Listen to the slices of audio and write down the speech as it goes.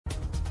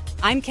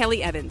I'm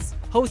Kelly Evans,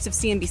 host of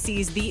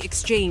CNBC's The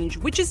Exchange,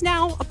 which is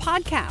now a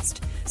podcast.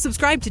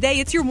 Subscribe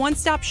today. It's your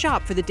one-stop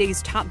shop for the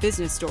day's top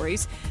business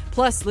stories.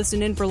 Plus,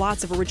 listen in for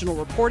lots of original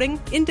reporting,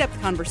 in-depth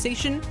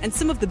conversation, and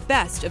some of the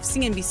best of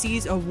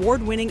CNBC's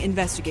award-winning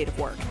investigative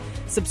work.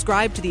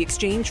 Subscribe to The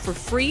Exchange for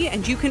free,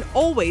 and you can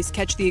always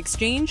catch The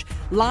Exchange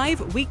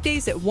live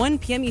weekdays at 1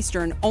 p.m.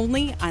 Eastern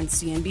only on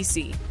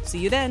CNBC. See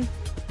you then.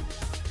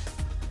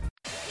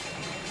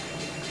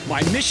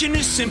 My mission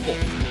is simple,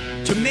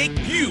 to make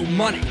you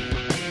money.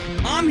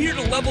 I'm here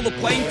to level the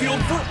playing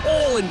field for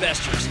all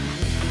investors.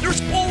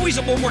 There's always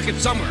a bull market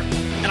somewhere,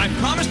 and I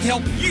promise to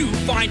help you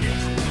find it.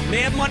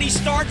 Mad Money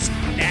starts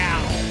now.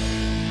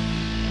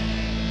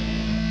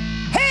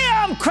 Hey,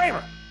 I'm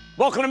Cramer.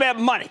 Welcome to Mad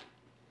Money.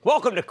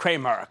 Welcome to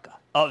Cramerica.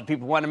 Other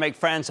people want to make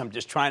friends. I'm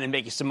just trying to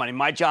make you some money.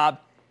 My job,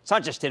 it's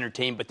not just to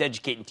entertain, but to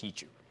educate and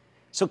teach you.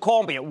 So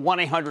call me at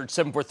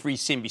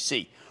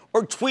 1-800-743-CNBC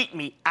or tweet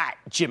me at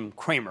Jim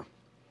Cramer.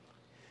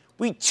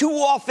 We too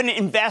often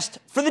invest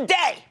for the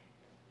day.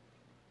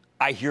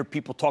 I hear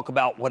people talk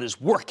about what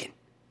is working.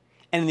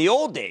 And in the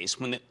old days,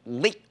 when the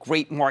late,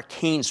 great Mark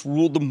Haynes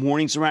ruled the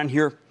mornings around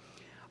here,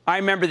 I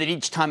remember that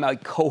each time I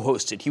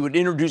co-hosted, he would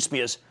introduce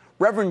me as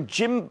Reverend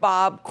Jim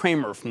Bob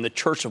Cramer from the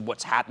Church of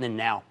What's Happening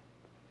Now.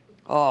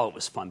 Oh, it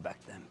was fun back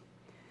then.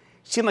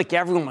 It seemed like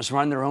everyone was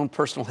running their own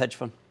personal hedge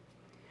fund.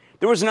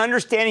 There was an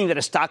understanding that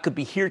a stock could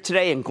be here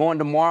today and gone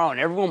tomorrow, and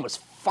everyone was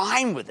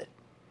fine with it.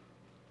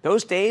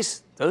 Those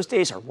days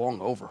are long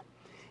over.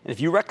 And if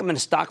you recommend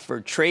a stock for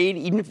a trade,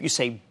 even if you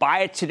say buy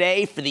it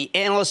today for the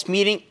analyst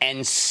meeting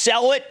and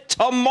sell it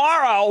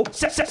tomorrow,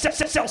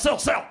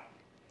 sell.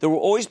 There will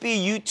always be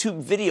a YouTube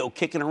video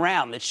kicking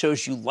around that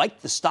shows you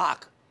liked the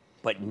stock,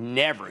 but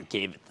never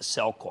gave it the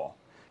sell call.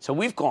 So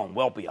we've gone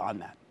well beyond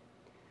that.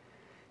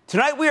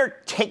 Tonight we are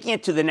taking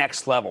it to the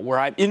next level, where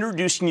I'm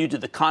introducing you to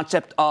the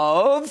concept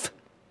of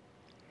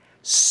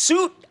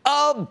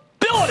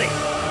suitability.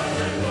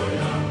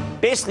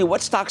 Basically,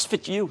 what stocks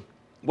fit you?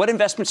 What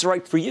investments are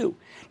right for you?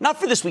 Not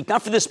for this week,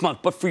 not for this month,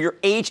 but for your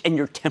age and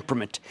your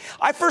temperament.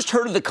 I first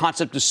heard of the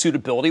concept of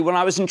suitability when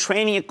I was in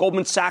training at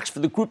Goldman Sachs for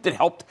the group that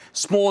helped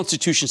small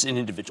institutions and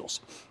individuals.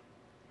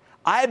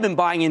 I had been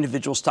buying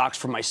individual stocks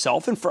for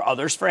myself and for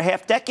others for a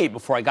half decade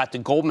before I got to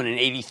Goldman in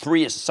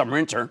 '83 as a summer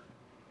intern.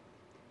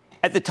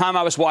 At the time,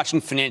 I was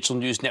watching Financial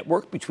News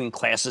Network between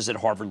classes at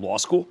Harvard Law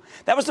School.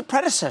 That was the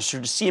predecessor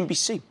to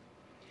CNBC.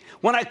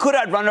 When I could,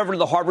 I'd run over to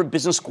the Harvard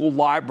Business School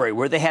library,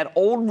 where they had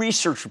old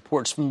research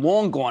reports from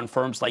long-gone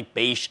firms like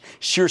Bache,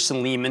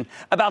 Shearson Lehman,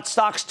 about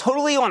stocks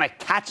totally on a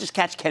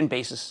catch-as-catch-can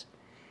basis.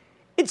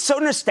 It's so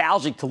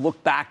nostalgic to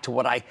look back to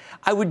what I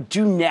would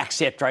do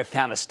next after I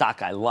found a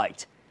stock I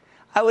liked.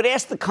 I would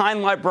ask the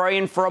kind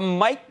librarian for a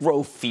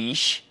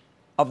microfiche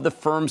of the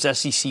firm's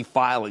SEC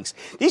filings.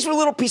 These were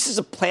little pieces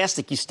of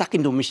plastic you stuck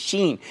into a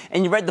machine,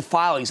 and you read the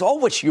filings,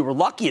 all which you were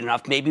lucky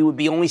enough maybe would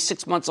be only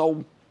 6 months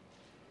old.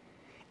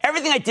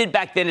 Everything I did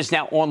back then is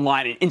now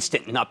online and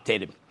instant and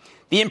updated.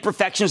 The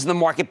imperfections in the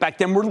market back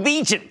then were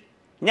legion.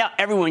 Now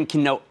everyone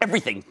can know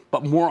everything,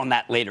 but more on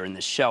that later in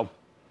this show.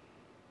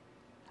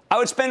 I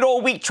would spend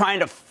all week trying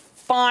to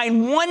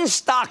find one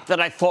stock that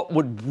I thought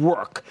would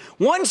work,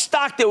 one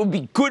stock that would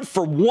be good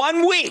for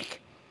 1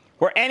 week,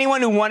 where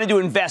anyone who wanted to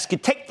invest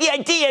could take the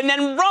idea and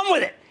then run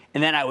with it.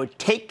 And then I would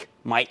take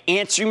my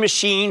answering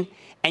machine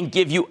and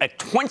give you a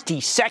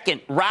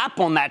 20-second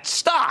wrap on that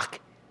stock.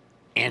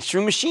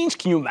 Answering machines,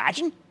 can you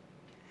imagine?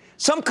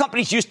 Some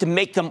companies used to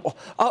make them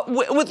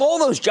with all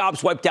those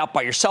jobs wiped out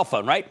by your cell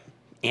phone, right?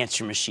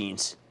 Answering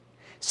machines.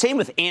 Same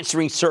with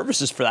answering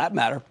services, for that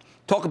matter.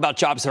 Talk about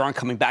jobs that aren't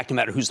coming back no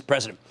matter who's the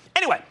president.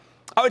 Anyway,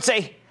 I would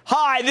say,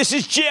 hi, this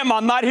is Jim.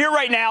 I'm not here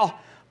right now,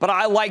 but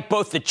I like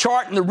both the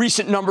chart and the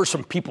recent numbers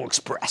from People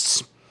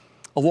Express,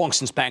 a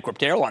long-since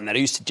bankrupt airline that I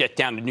used to jet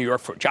down to New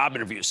York for job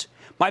interviews.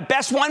 My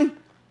best one?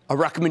 A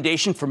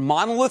recommendation for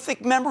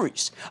Monolithic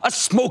Memories, a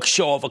smoke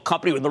show of a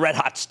company with a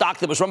red-hot stock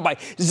that was run by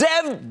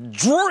Zev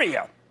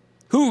Druria,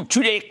 who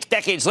 2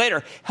 decades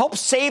later helped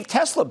save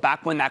Tesla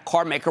back when that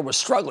car maker was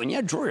struggling.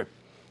 Yeah, Druria,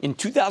 in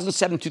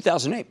 2007,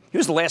 2008. He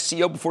was the last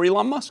CEO before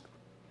Elon Musk.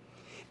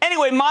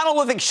 Anyway,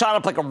 Monolithic shot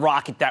up like a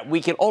rocket that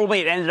week, and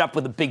ultimately it ended up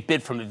with a big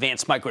bid from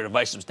Advanced Micro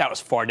Devices. That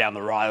was far down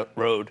the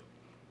road.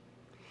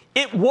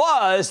 It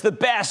was the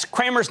best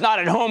Cramer's Not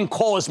at Home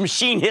call his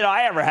machine hit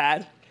I ever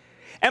had.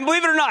 And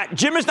believe it or not,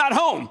 Jim is not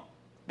home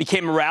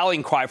became a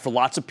rallying cry for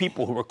lots of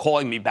people who were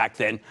calling me back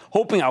then,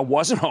 hoping I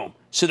wasn't home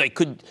so they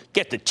could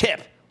get the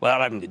tip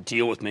without having to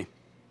deal with me.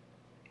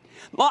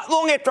 Not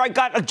long after I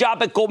got a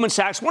job at Goldman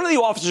Sachs, one of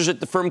the officers at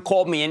the firm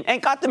called me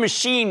and got the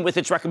machine with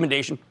its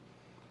recommendation.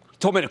 He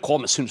told me to call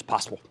him as soon as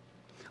possible.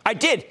 I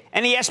did,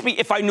 and he asked me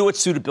if I knew what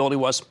suitability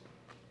was.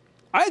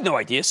 I had no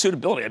idea.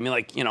 Suitability. I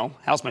mean,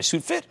 how's my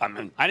suit fit? I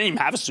didn't even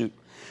have a suit.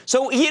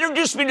 So he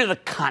introduced me to the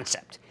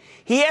concept.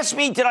 He asked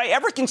me, did I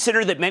ever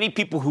consider that many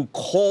people who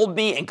called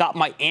me and got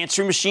my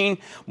answering machine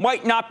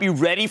might not be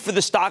ready for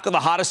the stock of the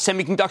hottest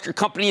semiconductor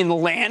company in the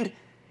land,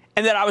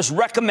 and that I was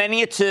recommending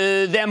it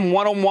to them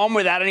one-on-one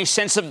without any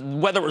sense of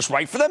whether it was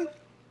right for them?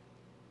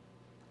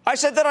 I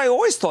said that I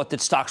always thought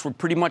that stocks were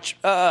pretty much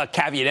a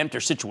caveat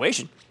emptor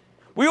situation.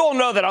 We all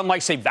know that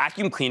unlike, say,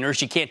 vacuum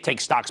cleaners, you can't take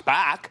stocks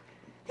back.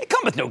 They come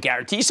with no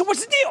guarantee, so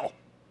what's the deal?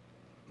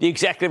 The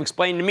executive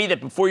explained to me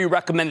that before you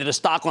recommended a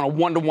stock on a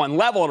one-to-one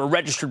level at a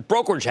registered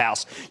brokerage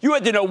house, you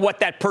had to know what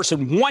that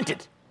person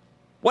wanted,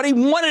 what he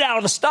wanted out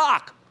of a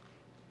stock.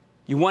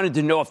 You wanted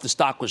to know if the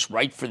stock was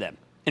right for them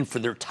and for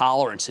their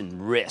tolerance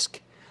and risk.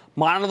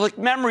 Monolithic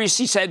memories,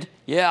 he said.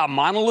 Yeah,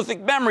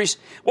 monolithic memories.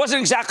 Wasn't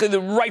exactly the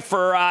right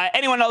for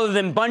anyone other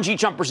than bungee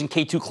jumpers and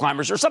K2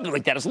 climbers or something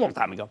like that. It's a long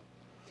time ago.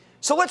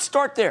 So let's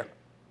start there.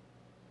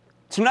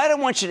 Tonight I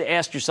want you to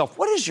ask yourself,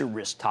 what is your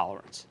risk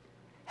tolerance?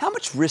 How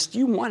much risk do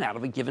you want out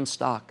of a given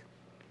stock?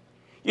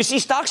 You see,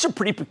 stocks are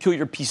pretty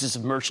peculiar pieces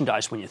of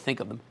merchandise when you think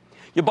of them.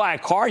 You buy a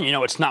car and you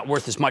know it's not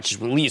worth as much as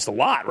when it leaves the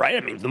lot, right? I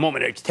mean, the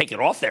moment you take it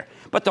off there.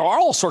 But there are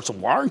all sorts of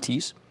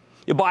warranties.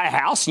 You buy a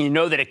house and you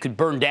know that it could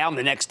burn down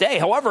the next day.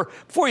 However,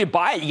 before you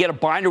buy it, you get a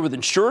binder with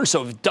insurance,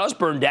 so if it does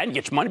burn down, you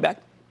get your money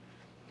back.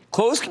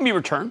 Clothes can be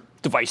returned,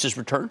 devices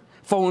returned,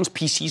 phones,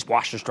 PCs,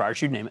 washers,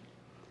 dryers, you name it.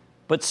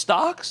 But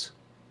stocks?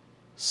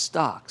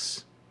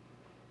 Stocks.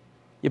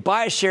 You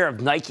buy a share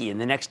of Nike and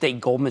the next day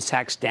Goldman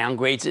Sachs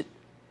downgrades it,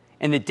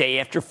 and the day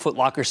after Foot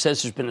Locker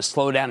says there's been a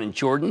slowdown in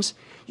Jordans,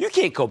 you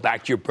can't go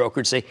back to your broker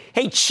and say,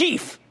 hey,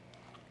 Chief,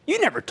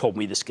 you never told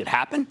me this could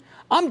happen.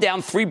 I'm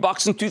down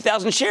 $3 in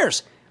 2,000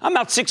 shares. I'm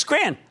out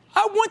 $6,000.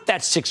 I want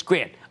that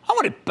 $6,000. I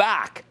want it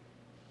back.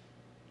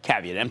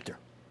 Caveat emptor.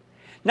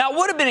 Now, it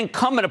would have been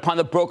incumbent upon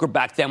the broker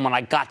back then when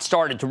I got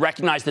started to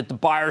recognize that the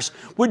buyers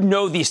would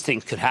know these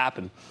things could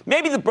happen.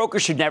 Maybe the broker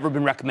should never have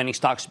been recommending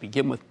stocks to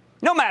begin with.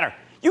 No matter.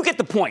 You get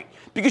the point.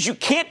 Because you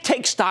can't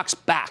take stocks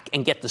back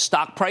and get the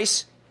stock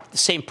price, the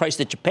same price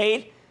that you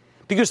paid,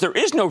 because there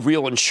is no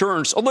real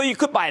insurance, although you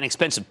could buy an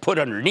expensive put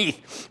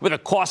underneath with a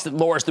cost that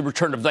lowers the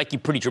return of Nike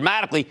pretty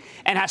dramatically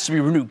and has to be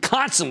renewed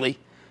constantly.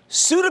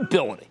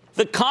 Suitability.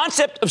 The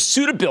concept of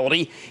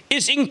suitability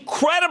is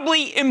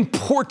incredibly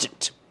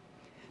important.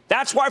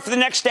 That's why for the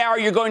next hour,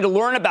 you're going to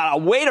learn about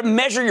a way to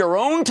measure your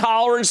own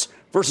tolerance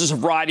versus a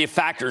variety of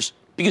factors.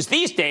 Because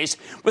these days,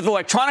 with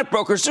electronic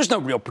brokers, there's no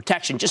real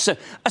protection. Just a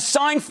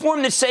signed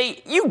form that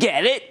say, you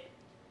get it.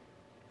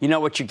 You know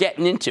what you're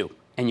getting into,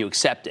 and you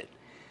accept it.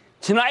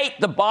 Tonight,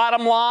 the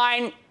bottom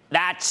line,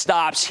 that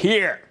stops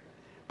here.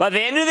 By the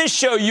end of this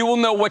show, you will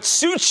know what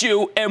suits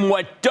you and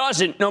what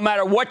doesn't, no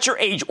matter what your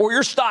age or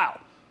your style.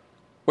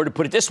 Or to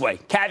put it this way,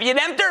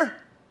 caveat emptor?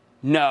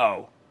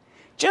 No.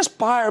 Just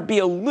buy or be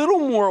a little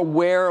more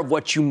aware of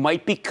what you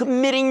might be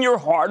committing your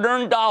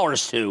hard-earned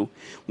dollars to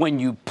when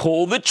you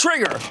pull the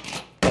trigger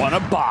on a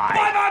buy.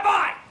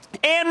 Buy!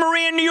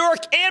 Anne-Marie in New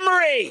York.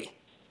 Anne-Marie.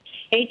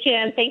 Hey,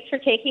 Jim. Thanks for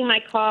taking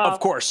my call. Of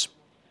course.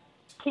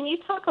 Can you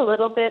talk a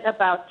little bit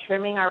about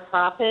trimming our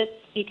profits?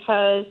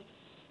 Because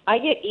I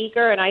get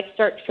eager and I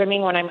start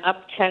trimming when I'm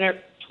up 10 or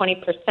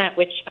 20%,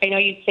 which I know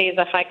you'd say is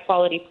a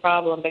high-quality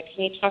problem, but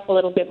can you talk a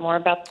little bit more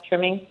about the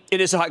trimming?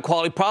 It is a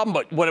high-quality problem,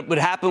 but what would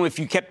happen if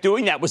you kept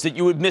doing that was that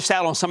you would miss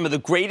out on some of the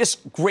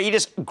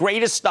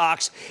greatest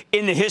stocks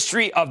in the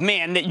history of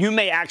man that you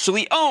may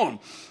actually own.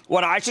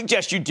 What I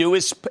suggest you do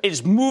is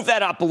move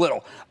that up a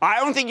little. I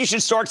don't think you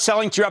should start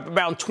selling till you're up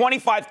about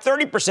 25,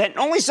 30% and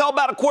only sell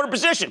about a quarter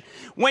position.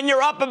 When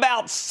you're up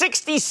about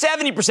 60,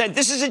 70%,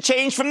 this is a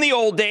change from the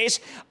old days.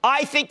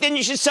 I think then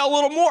you should sell a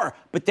little more,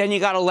 but then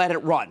you got to let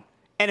it run.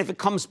 And if it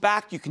comes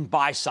back, you can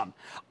buy some.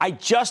 I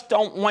just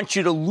don't want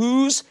you to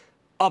lose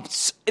a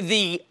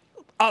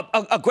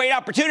great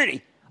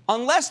opportunity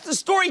unless the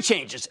story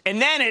changes.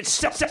 And then it's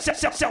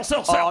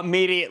sell.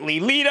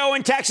 Immediately. Lido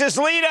in Texas.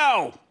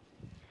 Lido.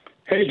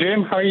 Hey,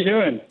 Jim. How are you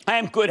doing? I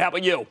am good. How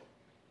about you?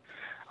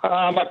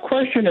 My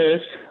question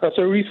is, as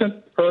a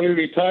recent early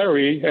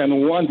retiree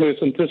and one who is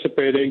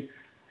anticipating,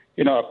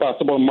 a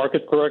possible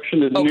market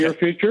correction in the near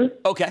future.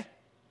 Okay.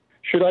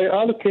 Should I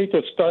allocate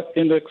a stock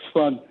index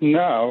fund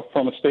now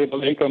from a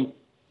stable income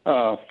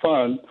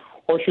fund,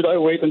 or should I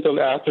wait until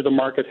after the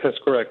market has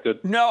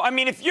corrected? No, I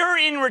mean, if you're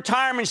in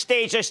retirement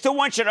stage, I still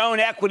want you to own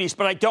equities,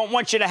 but I don't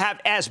want you to have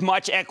as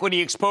much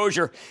equity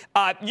exposure.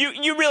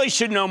 You really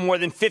should know more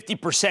than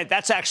 50%.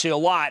 That's actually a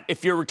lot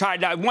if you're retired.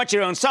 Now, I want you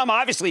to own some,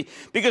 obviously,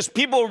 because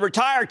people who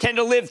retire tend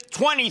to live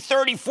 20,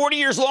 30, 40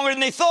 years longer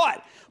than they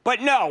thought. But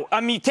no,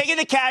 I mean, taking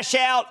the cash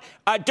out,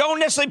 don't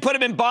necessarily put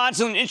them in bonds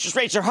when interest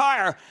rates are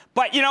higher.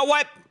 But you know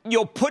what?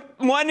 You'll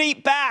put money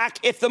back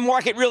if the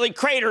market really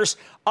craters.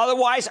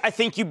 Otherwise, I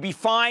think you'd be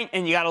fine,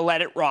 and you got to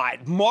let it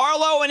ride.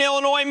 Marlo in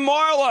Illinois.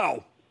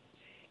 Marlo.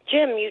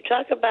 Jim, you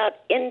talk about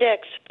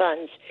index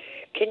funds.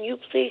 Can you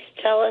please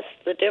tell us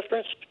the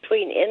difference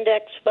between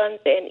index funds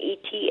and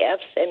ETFs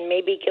and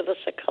maybe give us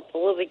a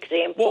couple of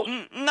examples?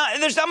 Well,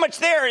 there's not much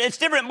there. It's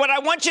different. What I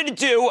want you to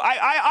do,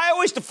 I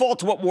always default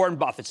to what Warren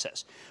Buffett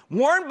says.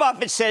 Warren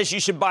Buffett says you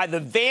should buy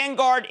the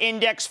Vanguard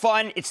Index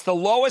Fund. It's the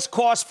lowest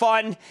cost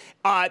fund.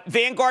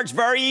 Vanguard's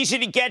very easy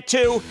to get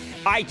to.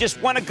 I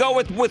just want to go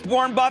with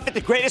Warren Buffett,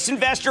 the greatest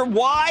investor.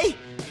 Why?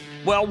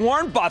 Well,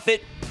 Warren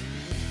Buffett,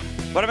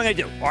 what am I going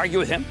to do? Argue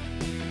with him?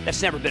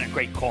 That's never been a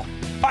great call.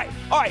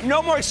 All right,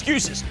 no more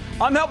excuses.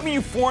 I'm helping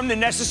you form the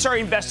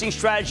necessary investing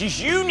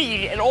strategies you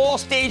need at all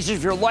stages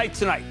of your life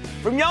tonight.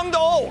 From young to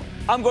old,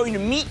 I'm going to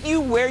meet you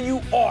where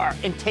you are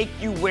and take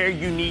you where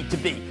you need to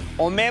be.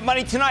 On Mad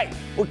Money tonight,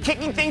 we're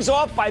kicking things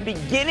off by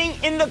beginning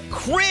in the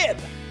crib.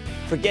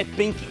 Forget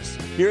binkies.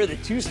 Here are the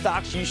 2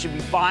 stocks you should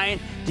be buying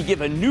to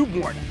give a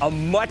newborn a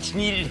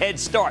much-needed head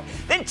start.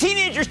 Then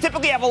teenagers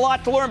typically have a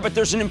lot to learn, but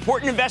there's an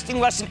important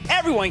investing lesson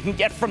everyone can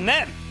get from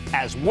them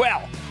as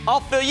well. I'll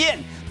fill you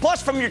in.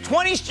 Plus, from your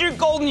 20s to your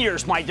golden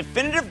years, my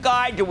definitive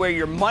guide to where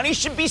your money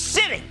should be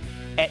sitting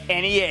at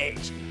any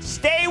age.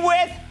 Stay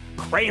with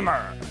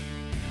Cramer.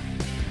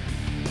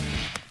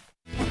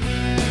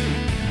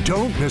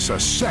 Don't miss a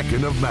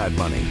second of Mad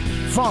Money.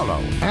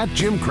 Follow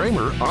 @Jim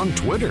Cramer on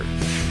Twitter.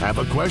 Have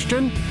a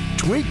question?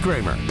 Tweet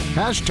Cramer.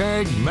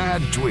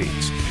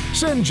 #MadTweets.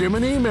 Send Jim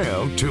an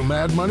email to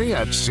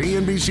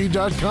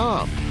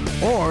madmoney@cnbc.com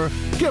or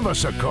give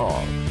us a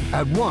call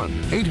at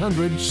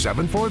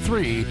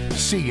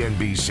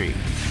 1-800-743-CNBC.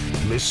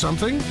 Miss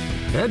something?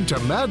 Head to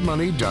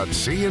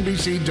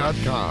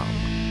madmoney.cnbc.com.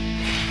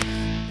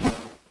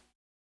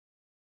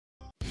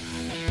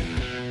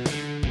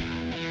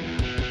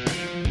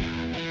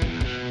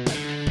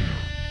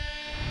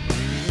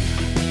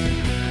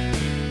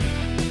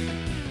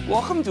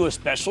 Welcome to a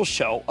special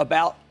show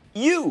about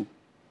you,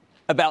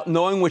 about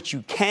knowing what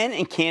you can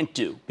and can't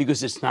do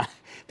because it's not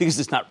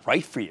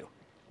right for you.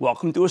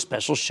 Welcome to a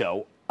special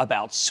show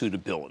about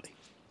suitability.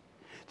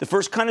 The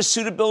first kind of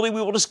suitability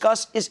we will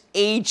discuss is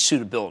age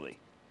suitability.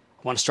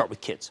 I want to start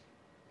with kids,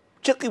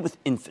 particularly with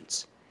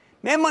infants.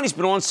 Mad Money's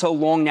been on so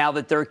long now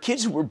that there are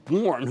kids who were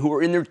born who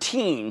are in their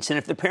teens, and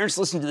if the parents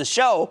listened to the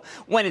show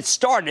when it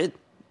started,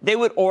 they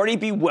would already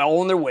be well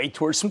on their way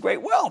towards some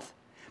great wealth.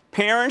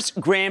 Parents,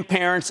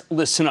 grandparents,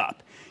 listen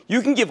up.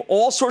 You can give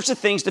all sorts of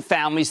things to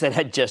families that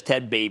had just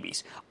had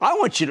babies. I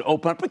want you to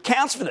open up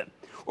accounts for them,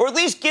 or at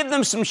least give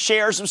them some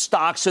shares of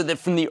stock so that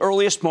from the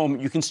earliest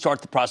moment you can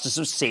start the process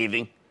of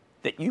saving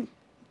that you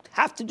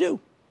have to do.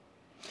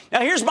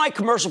 Now, here's my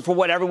commercial for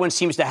what everyone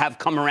seems to have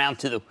come around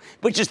to,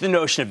 which is the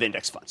notion of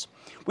index funds.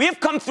 We have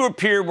come through a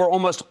period where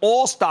almost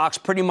all stocks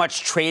pretty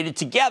much traded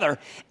together,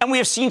 and we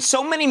have seen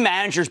so many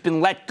managers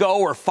been let go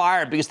or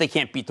fired because they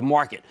can't beat the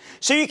market.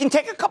 So you can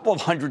take a couple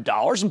of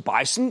 $100 and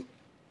buy some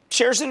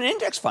shares in an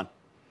index fund.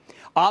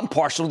 I'm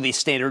partial to the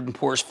Standard &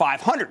 Poor's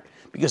 500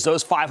 because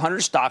those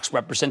 500 stocks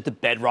represent the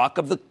bedrock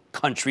of the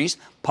country's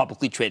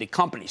publicly traded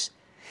companies.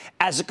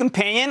 As a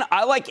companion,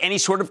 I like any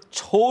sort of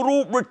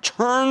total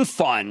return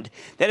fund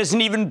that has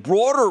an even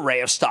broader array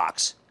of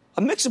stocks.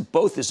 A mix of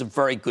both is a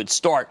very good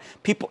start.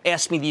 People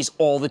ask me these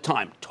all the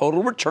time.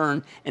 Total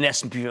return and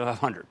S&P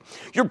 500.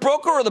 Your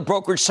broker or the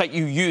brokerage site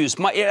you use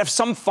might have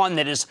some fund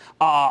that is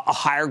a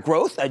higher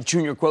growth, a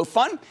junior growth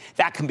fund.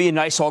 That can be a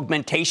nice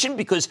augmentation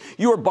because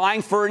you are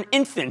buying for an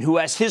infant who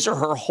has his or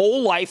her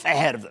whole life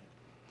ahead of them.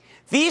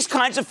 These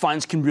kinds of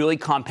funds can really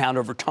compound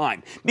over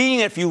time, meaning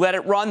that if you let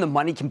it run, the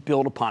money can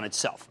build upon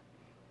itself.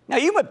 Now,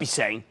 you might be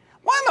saying,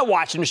 why am I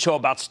watching a show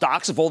about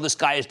stocks if all this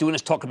guy is doing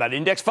is talking about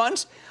index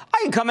funds? I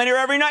can come in here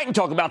every night and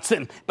talk about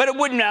them, but it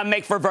wouldn't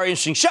make for a very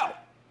interesting show.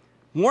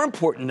 More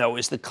important, though,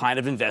 is the kind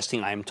of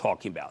investing I am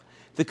talking about.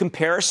 The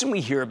comparison we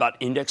hear about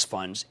index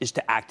funds is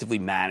to actively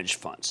managed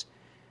funds.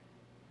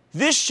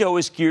 This show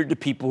is geared to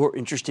people who are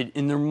interested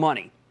in their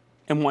money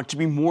and want to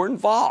be more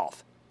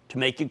involved to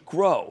make it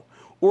grow,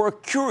 or are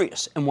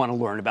curious and want to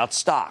learn about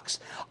stocks.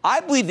 I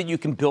believe that you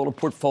can build a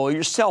portfolio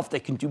yourself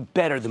that can do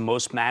better than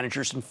most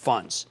managers and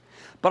funds.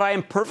 But I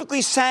am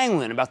perfectly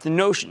sanguine about the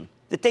notion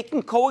that they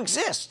can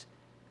coexist.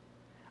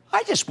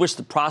 I just wish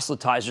the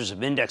proselytizers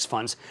of index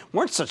funds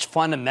weren't such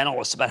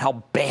fundamentalists about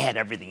how bad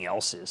everything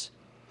else is.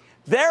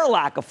 Their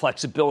lack of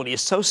flexibility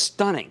is so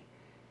stunning.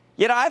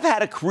 Yet I've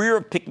had a career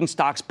of picking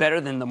stocks better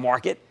than the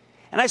market,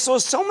 and I saw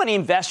so many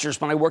investors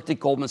when I worked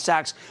at Goldman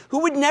Sachs who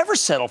would never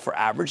settle for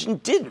average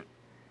and didn't.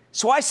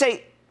 So I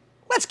say,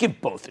 let's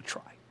give both a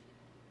try.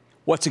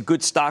 What's a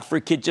good stock for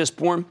a kid just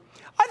born?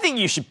 I think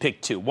you should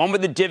pick 2. One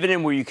with a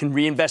dividend where you can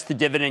reinvest the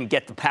dividend and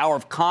get the power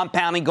of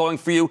compounding going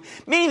for you,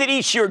 meaning that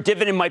each year a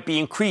dividend might be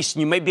increased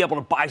and you may be able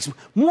to buy some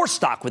more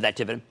stock with that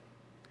dividend.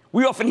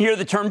 We often hear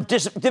the term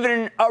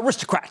dividend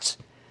aristocrats,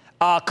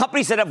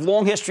 companies that have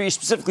long histories,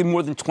 specifically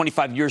more than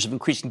 25 years of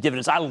increasing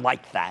dividends. I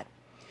like that.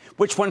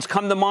 Which ones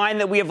come to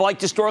mind that we have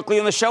liked historically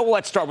on the show? Well,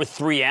 let's start with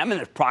 3M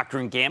and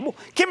Procter & Gamble,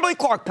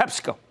 Kimberly-Clark,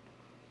 PepsiCo.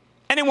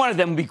 Any one of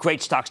them would be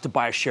great stocks to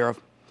buy a share of.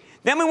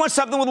 Then we want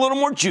something with a little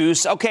more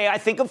juice. Okay, I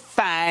think of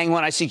FANG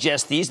when I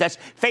suggest these. That's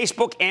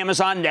Facebook,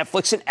 Amazon,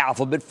 Netflix, and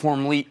Alphabet,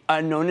 formerly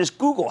known as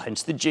Google,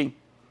 hence the G.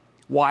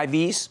 Why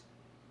these?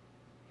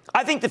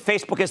 I think that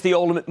Facebook has the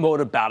ultimate mode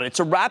about it. It's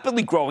a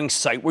rapidly growing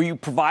site where you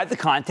provide the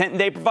content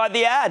and they provide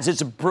the ads. It's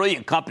a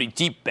brilliant company,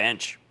 deep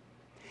bench.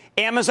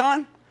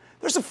 Amazon?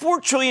 There's a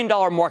 $4 trillion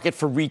market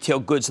for retail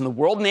goods in the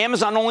world, and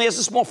Amazon only has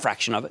a small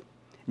fraction of it.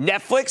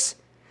 Netflix?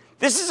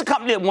 This is a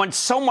company that wants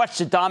so much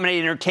to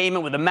dominate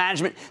entertainment with a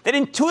management that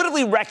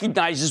intuitively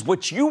recognizes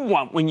what you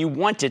want when you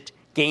want it.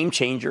 Game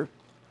changer.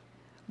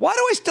 Why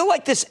do I still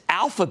like this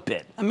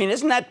alphabet? I mean,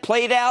 isn't that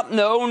played out?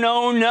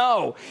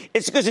 No.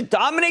 It's because it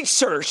dominates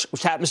search,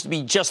 which happens to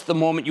be just the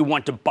moment you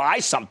want to buy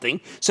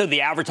something, so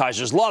the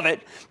advertisers love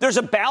it. There's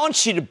a balance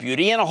sheet of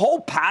beauty and a whole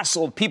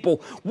passel of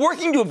people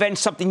working to invent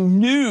something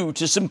new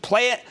to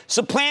supplant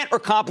or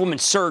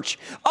complement search.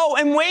 Oh,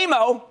 and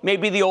Waymo may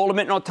be the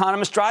ultimate in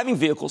autonomous driving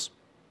vehicles.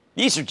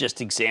 These are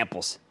just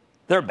examples.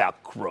 They're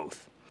about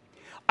growth.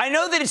 I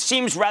know that it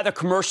seems rather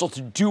commercial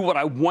to do what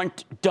I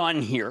want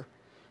done here,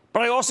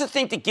 but I also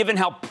think that given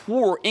how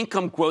poor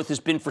income growth has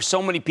been for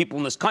so many people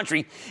in this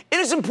country, it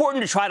is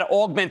important to try to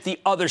augment the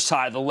other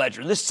side of the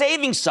ledger, the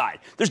savings side.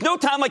 There's no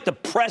time like the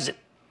present.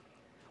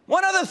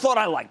 One other thought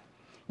I like.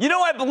 You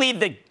know, I believe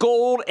that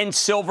gold and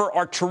silver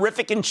are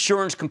terrific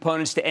insurance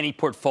components to any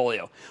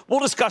portfolio.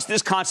 We'll discuss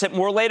this concept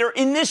more later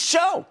in this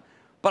show.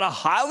 But a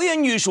highly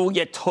unusual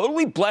yet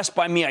totally blessed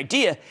by me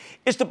idea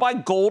is to buy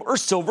gold or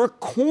silver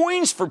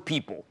coins for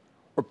people,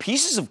 or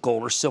pieces of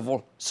gold or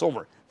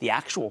silver, the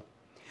actual.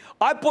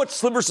 I bought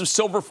slivers of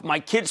silver for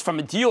my kids from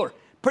a dealer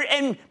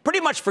and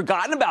pretty much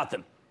forgotten about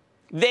them.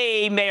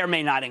 They may or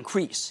may not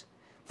increase.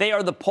 They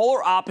are the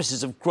polar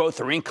opposites of growth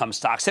or income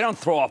stocks. They don't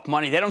throw off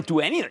money. They don't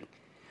do anything.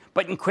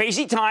 But in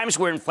crazy times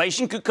where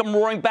inflation could come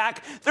roaring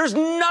back, there's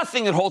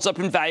nothing that holds up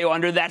in value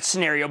under that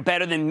scenario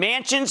better than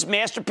mansions,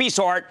 masterpiece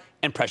art,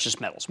 and precious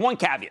metals. One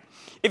caveat.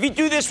 If you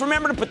do this,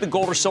 remember to put the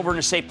gold or silver in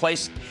a safe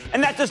place.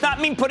 And that does not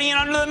mean putting it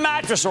under the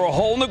mattress or a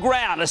hole in the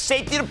ground. A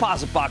safety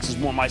deposit box is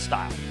more my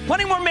style.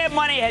 Plenty more Mad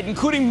Money ahead,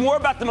 including more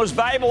about the most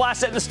valuable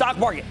asset in the stock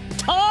market.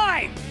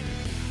 Time!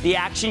 The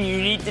action you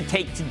need to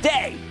take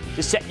today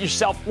to set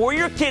yourself or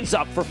your kids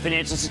up for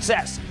financial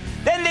success.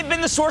 Then they've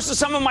been the source of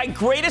some of my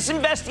greatest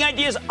investing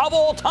ideas of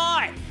all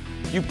time.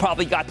 You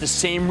probably got the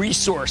same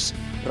resource,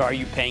 but are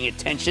you paying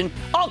attention?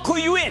 I'll clue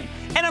you in.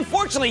 And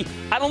unfortunately,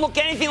 I don't look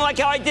anything like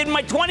how I did in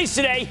my 20s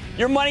today.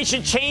 Your money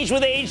should change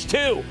with age,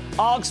 too.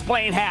 I'll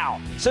explain how.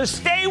 So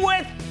stay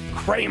with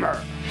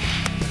Cramer.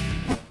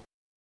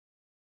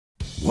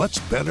 What's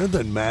better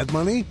than Mad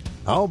Money?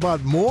 How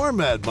about more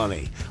Mad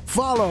Money?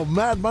 Follow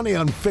Mad Money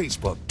on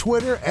Facebook,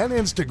 Twitter, and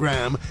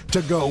Instagram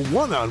to go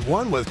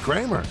one-on-one with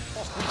Cramer.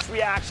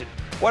 Reaction.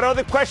 What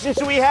other questions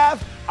do we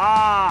have?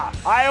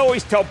 I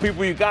always tell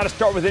people you got to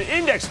start with an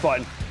index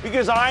fund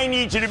because I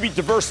need you to be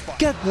diversified.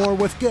 Get more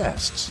with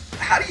guests.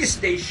 How do you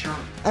stay sharp?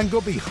 And go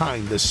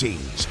behind the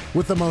scenes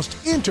with the most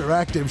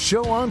interactive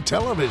show on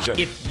television.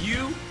 If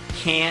you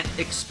can't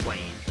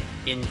explain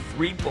in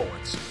 3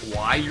 bullets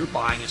why you're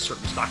buying a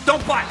certain stock,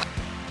 don't buy it.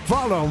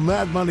 Follow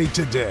Mad Money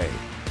today.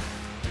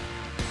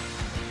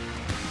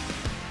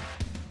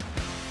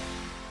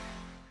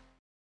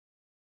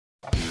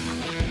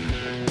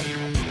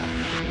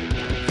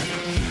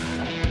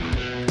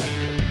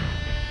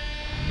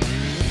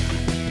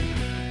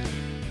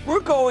 We're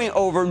going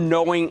over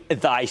knowing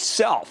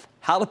thyself,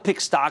 how to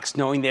pick stocks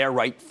knowing they are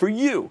right for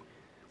you.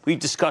 We've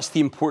discussed the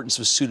importance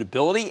of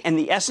suitability and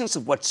the essence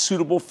of what's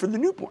suitable for the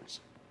newborns.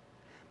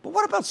 But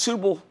what about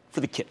suitable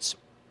for the kids?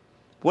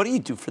 What do you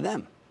do for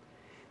them?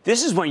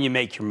 This is when you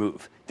make your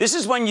move. This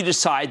is when you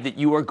decide that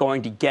you are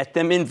going to get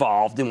them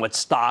involved in what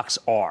stocks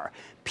are,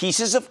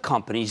 pieces of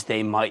companies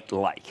they might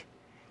like.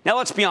 Now,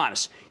 let's be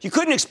honest. You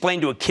couldn't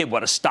explain to a kid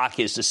what a stock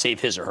is to save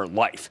his or her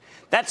life.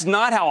 That's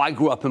not how I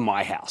grew up in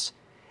my house.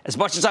 As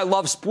much as I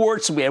love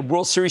sports, we had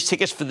World Series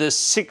tickets for the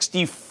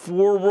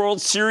 64 World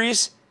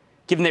Series.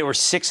 Given they were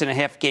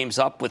 6.5 games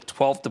up with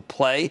 12 to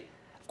play,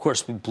 of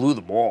course, we blew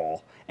them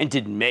all and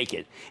didn't make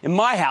it. In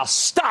my house,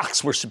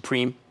 stocks were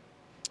supreme.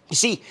 You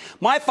see,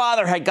 my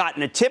father had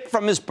gotten a tip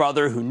from his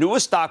brother who knew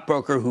a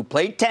stockbroker who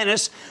played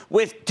tennis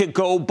to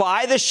go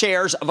buy the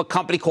shares of a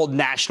company called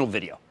National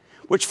Video,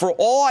 which for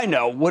all I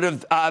know could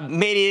have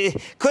made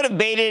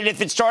it if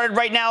it started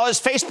right now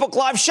as Facebook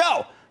Live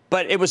show.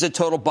 But it was a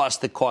total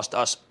bust that cost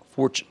us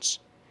fortunes.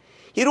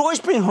 He'd always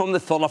bring home the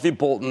Philadelphia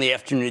Bulletin in the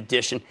afternoon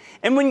edition,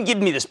 and when he'd give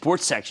me the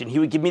sports section, he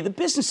would give me the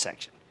business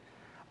section.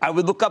 I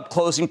would look up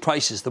closing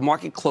prices. The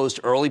market closed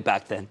early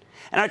back then,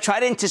 and I'd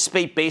try to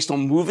anticipate based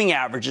on moving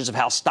averages of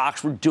how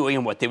stocks were doing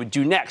and what they would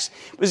do next.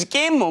 It was a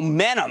game of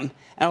momentum,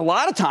 and a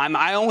lot of time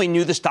I only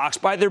knew the stocks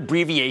by their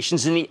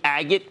abbreviations in the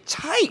agate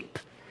type.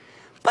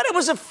 But it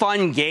was a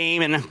fun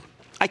game, and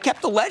I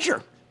kept a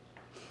ledger.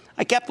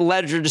 I kept the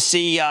ledger to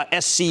see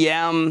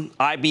SCM,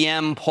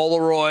 IBM,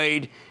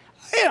 Polaroid,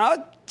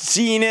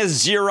 Zenith,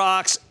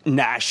 Xerox,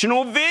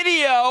 National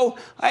Video.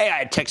 I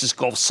had Texas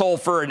Gulf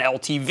Sulphur, an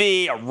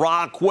LTV, a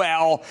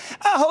Rockwell,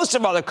 a host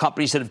of other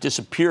companies that have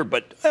disappeared,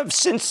 but have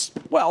since,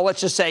 well,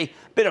 let's just say,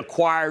 been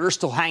acquired or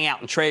still hang out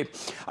and trade.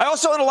 I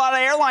also own a lot of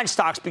airline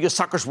stocks because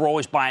suckers were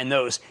always buying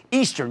those.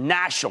 Eastern,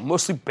 National,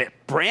 mostly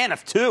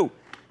Braniff, too.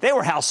 They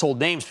were household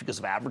names because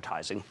of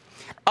advertising.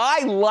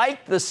 I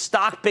liked the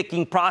stock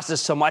picking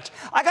process so much,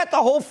 I got the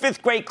whole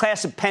 5th grade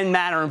class at Penn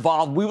Manor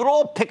involved. We would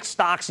all pick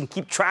stocks and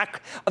keep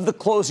track of the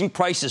closing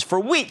prices for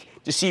a week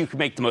to see who could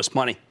make the most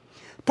money.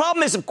 The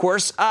problem is, of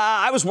course,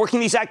 I was working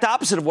the exact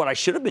opposite of what I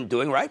should have been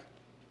doing, right?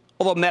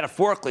 Although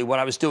metaphorically, what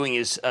I was doing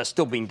is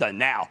still being done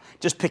now,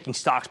 just picking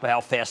stocks by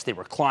how fast they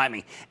were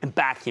climbing and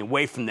backing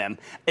away from them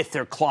if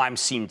their climb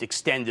seemed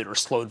extended or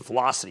slowed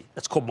velocity.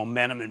 That's called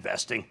momentum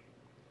investing.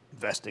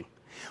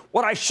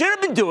 What I should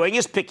have been doing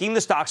is picking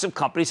the stocks of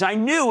companies I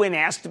knew and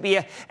asked to be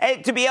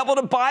able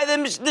to buy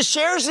them, the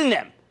shares in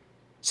them.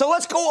 So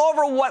let's go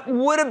over what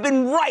would have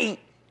been right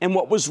and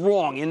what was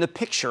wrong in the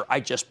picture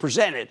I just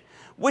presented,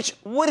 which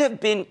would have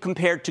been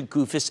compared to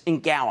Goofus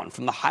and Gowan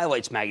from the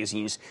highlights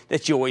magazines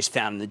that you always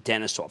found in the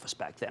dentist's office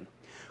back then.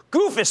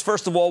 Goofus,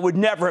 first of all, would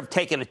never have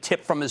taken a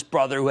tip from his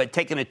brother, who had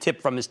taken a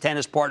tip from his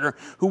tennis partner,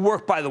 who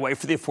worked, by the way,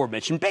 for the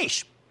aforementioned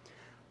Beige.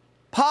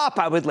 Pop,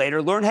 I would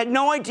later learn, had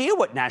no idea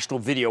what National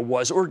Video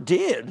was or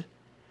did.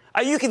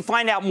 You can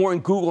find out more in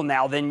Google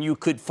now than you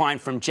could find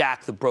from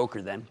Jack, the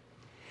broker, then.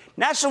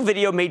 National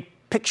Video made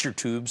picture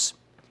tubes.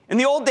 In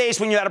the old days,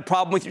 when you had a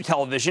problem with your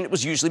television, it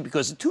was usually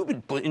because the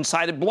tube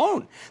inside had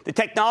blown. The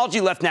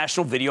technology left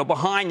National Video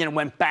behind, and it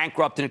went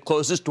bankrupt, and it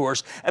closed its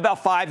doors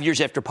about 5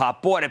 years after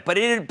Pop bought it. But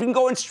it had been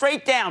going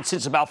straight down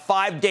since about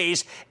 5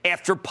 days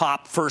after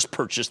Pop first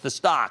purchased the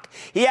stock.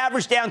 He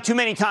averaged down too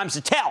many times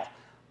to tell.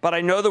 But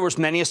I know there was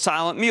many a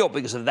silent meal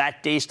because of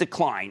that day's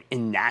decline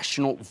in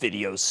National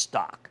Video's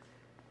stock.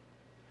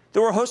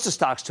 There were a host of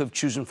stocks to have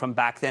chosen from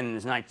back then in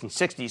the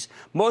 1960s.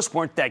 Most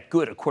weren't that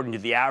good, according to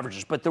the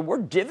averages, but there were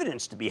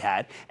dividends to be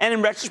had. And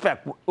in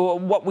retrospect,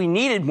 what we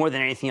needed more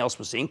than anything else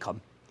was income.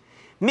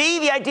 Me,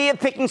 the idea of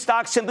picking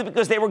stocks simply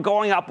because they were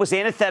going up was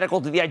antithetical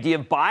to the idea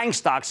of buying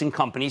stocks in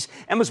companies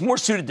and was more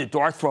suited to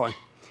dart throwing.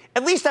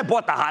 At least I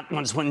bought the hot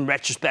ones when, in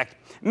retrospect,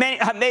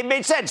 they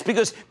made sense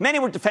because many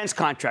were defense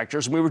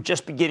contractors, and we were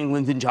just beginning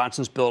Lyndon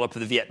Johnson's buildup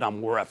of the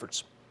Vietnam War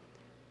efforts.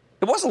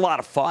 It was a lot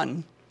of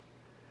fun.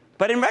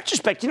 But in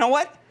retrospect, you know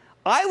what?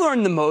 I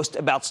learned the most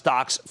about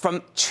stocks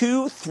from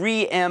 2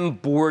 3M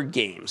board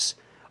games,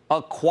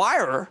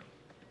 Acquire,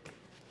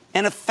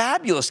 and a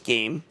fabulous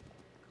game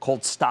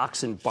called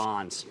Stocks and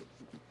Bonds.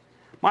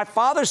 My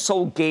father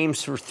sold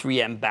games for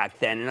 3M back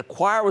then, and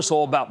Acquire was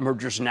all about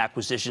mergers and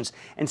acquisitions,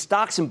 and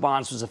Stocks and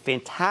Bonds was a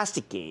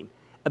fantastic game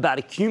about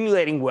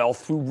accumulating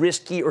wealth through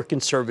risky or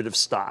conservative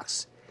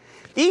stocks.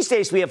 These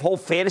days, we have whole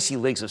fantasy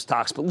leagues of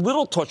stocks, but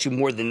little taught you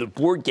more than the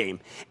board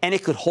game, and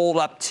it could hold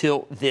up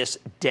till this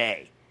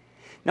day.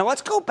 Now,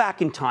 let's go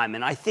back in time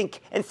and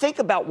think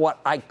about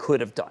what I could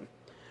have done.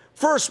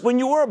 First, when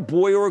you were a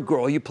boy or a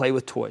girl, you play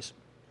with toys.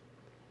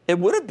 It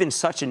would have been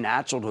such a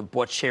natural to have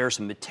bought shares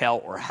in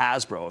Mattel or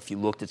Hasbro if you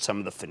looked at some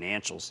of the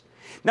financials.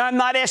 Now, I'm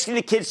not asking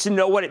the kids to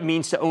know what it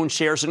means to own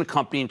shares in a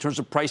company in terms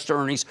of price to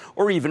earnings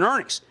or even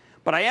earnings.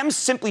 But I am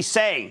simply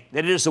saying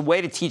that it is a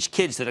way to teach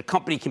kids that a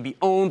company can be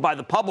owned by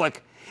the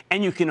public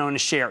and you can own a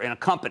share in a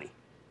company.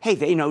 Hey,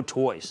 they know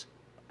toys.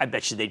 I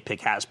bet you they'd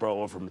pick Hasbro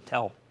over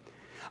Mattel.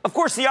 Of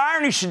course, the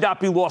irony should not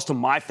be lost on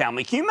my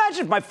family. Can you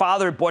imagine if my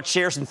father had bought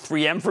shares in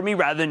 3M for me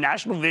rather than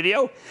National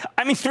Video?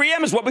 I mean,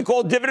 3M is what we call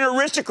a dividend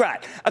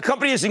aristocrat. A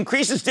company that's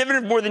increased its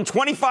dividend for more than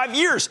 25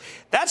 years.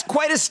 That's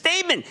quite a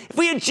statement. If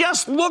we had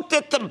just looked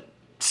at the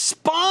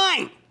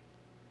spine.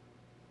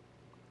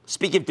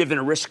 Speaking of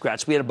dividend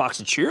aristocrats, we had a box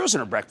of Cheerios on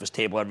our breakfast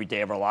table every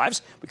day of our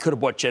lives. We could have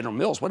bought General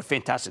Mills. What a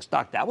fantastic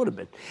stock that would have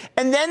been.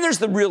 And then there's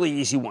the really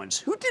easy ones.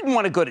 Who didn't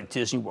want to go to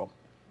Disney World?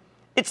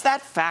 It's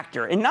that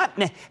factor, and not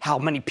how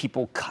many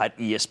people cut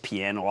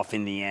ESPN off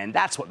in the end.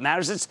 That's what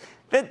matters. It's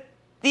the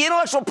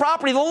intellectual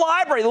property, the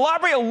library. The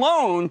library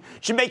alone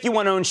should make you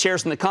want to own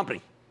shares in the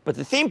company. But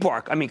the theme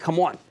park, I mean, come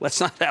on. Let's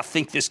not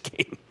outthink this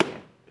game.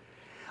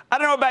 I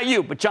don't know about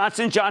you, but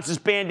Johnson & Johnson's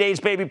Band-Aids,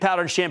 baby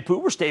powder, and shampoo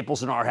were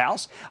staples in our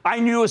house. I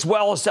knew as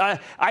well as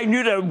I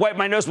knew to wipe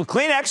my nose with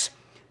Kleenex.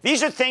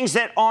 These are things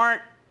that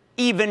aren't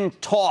even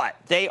taught.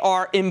 They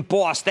are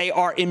embossed. They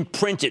are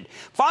imprinted.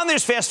 Finally,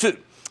 there's fast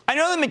food. I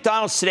know that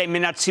McDonald's today may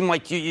not seem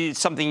like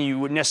something you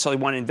would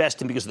necessarily want to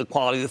invest in because of the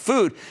quality of the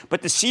food,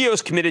 but the CEO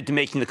is committed to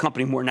making the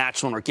company more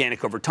natural and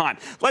organic over time.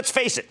 Let's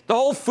face it, the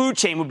whole food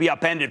chain would be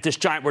upended if this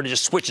giant were to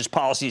just switch its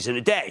policies in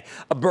a day.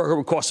 A burger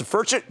would cost a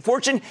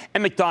fortune,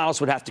 and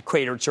McDonald's would have to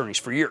crater its earnings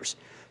for years.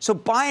 So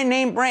buy a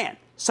name brand,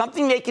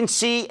 something they can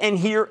see and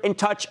hear and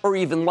touch or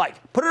even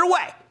like. Put it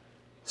away.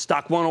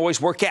 Stock won't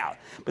always work out.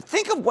 But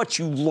think of what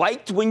you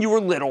liked when you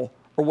were little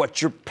or what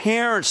your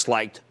parents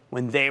liked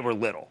when they were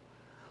little.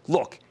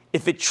 Look,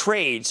 if it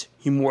trades,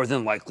 you more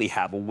than likely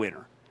have a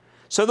winner.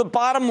 So the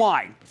bottom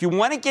line, if you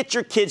want to get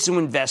your kids into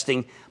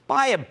investing,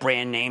 buy a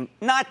brand name,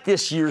 not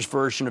this year's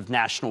version of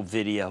National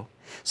Video.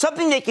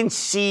 Something they can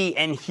see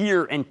and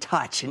hear and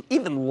touch and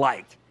even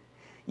like.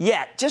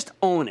 Yeah, just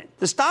own it.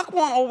 The stock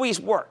won't always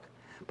work.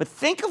 But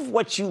think of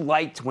what you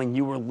liked when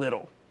you were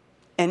little.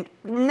 And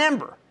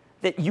remember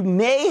that you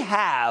may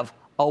have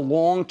a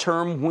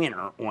long-term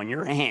winner on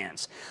your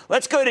hands.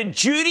 Let's go to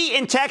Judy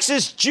in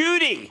Texas.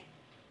 Judy.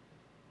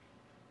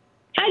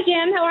 Hi,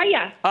 Jim. How are you?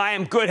 I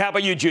am good. How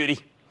about you, Judy?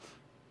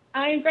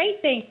 I'm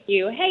great, thank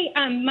you. Hey,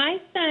 my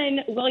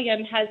son,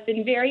 William, has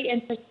been very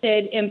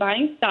interested in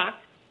buying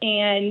stocks,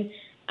 and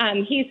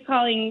he's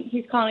calling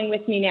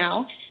with me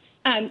now.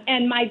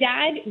 And my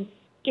dad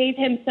gave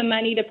him some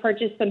money to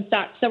purchase some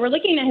stocks. So we're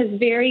looking at his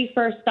very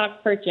first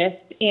stock purchase,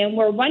 and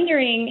we're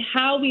wondering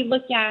how we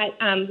look at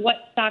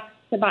what stocks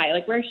to buy.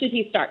 Like, where should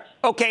he start?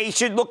 Okay, you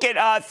should look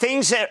at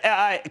things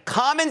that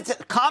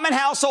common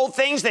household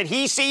things that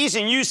he sees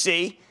and you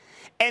see.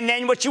 And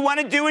then what you want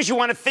to do is you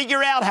want to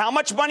figure out how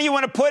much money you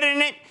want to put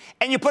in it,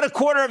 and you put a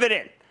quarter of it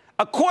in.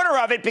 A quarter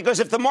of it, because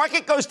if the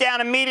market goes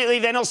down immediately,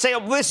 then he'll say,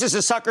 oh, this is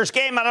a sucker's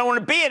game. I don't want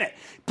to be in it.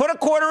 Put a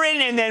quarter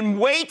in and then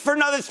wait for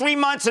another 3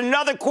 months,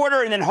 another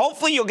quarter, and then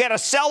hopefully you'll get a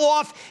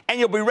sell-off and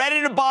you'll be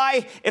ready to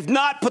buy. If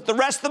not, put the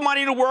rest of the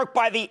money to work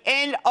by the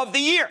end of the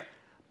year.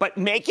 But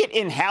make it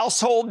in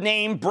household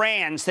name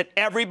brands that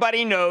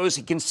everybody knows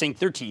and can sink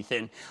their teeth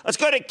in. Let's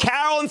go to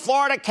Carol in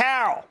Florida.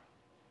 Carol.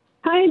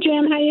 Hi,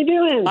 Jim. How you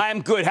doing?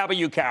 I'm good. How about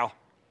you, Carol?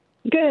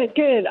 Good,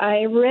 good.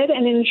 I read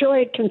and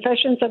enjoyed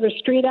Confessions of a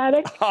Street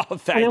Addict. Oh,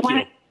 thank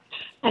you.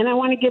 And I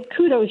want to give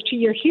kudos to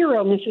your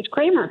hero, Mrs.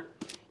 Cramer.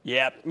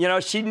 Yeah, you know,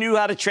 she knew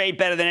how to trade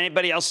better than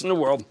anybody else in the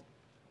world.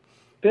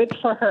 Good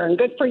for her and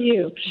good for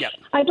you. Yep.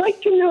 I'd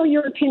like to know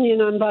your opinion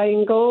on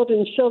buying gold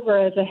and silver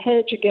as a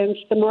hedge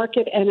against the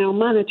market and our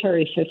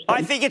monetary system.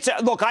 I think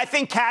I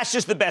think cash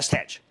is the best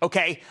hedge,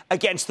 okay,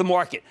 against the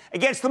market.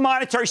 Against the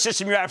monetary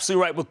system, you're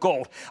absolutely right with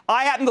gold.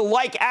 I happen to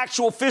like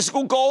actual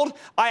physical gold.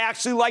 I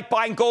actually like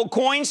buying gold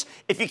coins.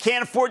 If you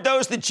can't afford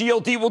those, the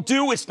GLD will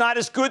do. It's not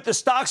as good. The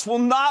stocks will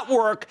not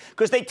work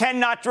because they tend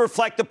not to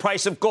reflect the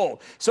price of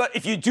gold. So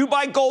if you do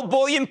buy gold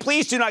bullion,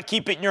 please do not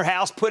keep it in your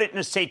house. Put it in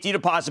a safety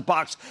deposit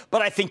box.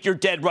 But I think you're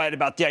dead right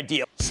about the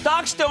idea.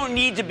 Stocks don't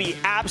need to be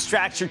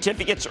abstract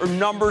certificates or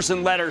numbers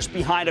and letters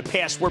behind a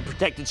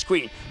password-protected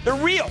screen. They're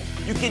real.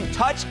 You can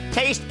touch,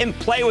 taste, and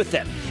play with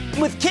them.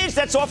 And with kids,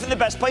 that's often the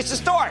best place to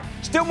start.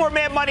 Still more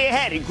Mad Money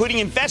ahead, including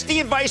investing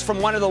advice from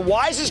one of the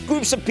wisest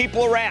groups of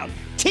people around.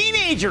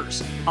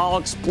 Teenagers. I'll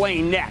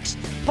explain next.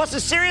 Plus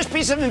a serious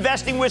piece of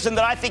investing wisdom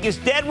that I think is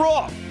dead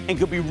wrong and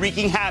could be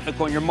wreaking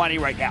havoc on your money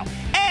right now.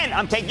 And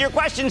I'm taking your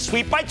questions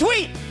tweet by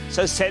tweet.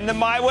 So send them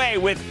my way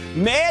with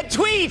mad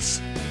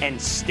tweets and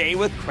stay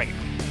with Cramer.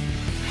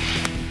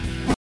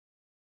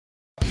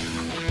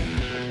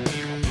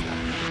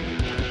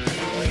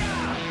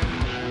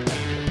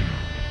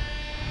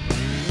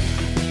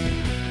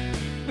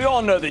 We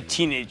all know that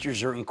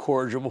teenagers are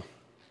incorrigible.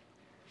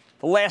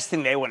 The last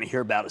thing they want to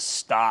hear about is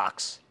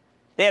stocks.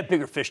 They have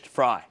bigger fish to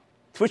fry.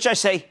 To which I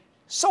say,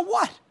 so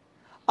what?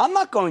 I'm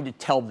not going to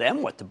tell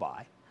them what to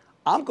buy.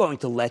 I'm going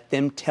to let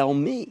them tell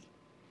me.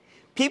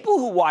 People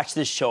who watch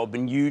this show have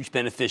been huge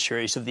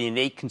beneficiaries of the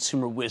innate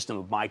consumer wisdom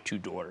of my two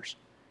daughters.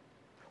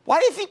 Why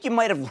do you think you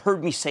might have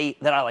heard me say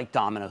that I like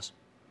Domino's?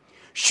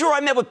 Sure, I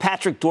met with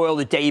Patrick Doyle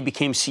the day he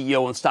became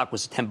CEO and stock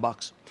was at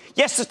 $10.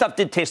 Yes, the stuff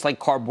did taste like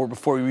cardboard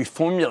before we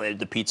reformulated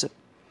the pizza.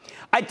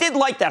 I did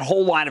like that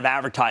whole line of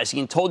advertising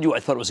and told you I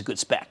thought it was a good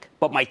spec.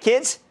 But my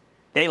kids,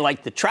 they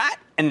liked the Trat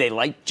and they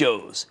liked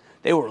Joe's.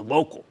 They were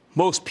local.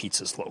 Most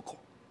pizza's local.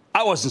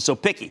 I wasn't so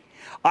picky.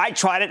 I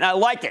tried it and I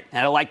liked it,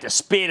 and I liked the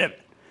speed of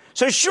it.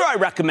 So sure, I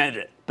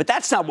recommended it, but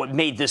that's not what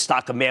made this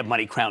stock a Mad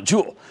Money crown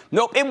jewel.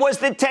 Nope, it was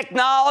the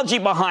technology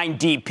behind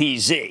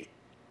DPZ.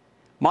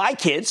 My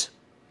kids,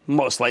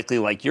 most likely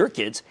like your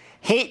kids,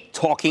 hate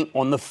talking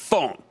on the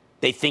phone.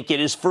 They think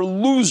it is for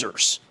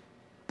losers.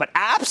 But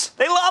apps,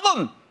 they love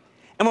them.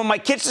 And when my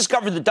kids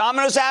discovered the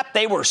Domino's app,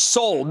 they were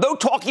sold. No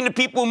talking to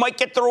people who might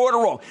get their order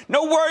wrong.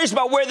 No worries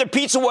about where their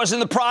pizza was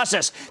in the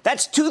process.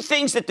 That's two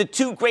things that the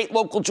two great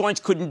local joints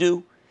couldn't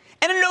do.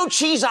 And a no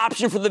cheese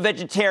option for the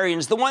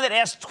vegetarians, the one that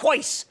asked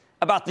twice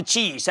about the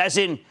cheese, as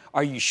in,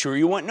 are you sure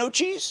you want no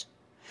cheese?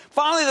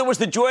 Finally, there was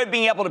the joy of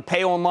being able to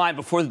pay online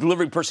before the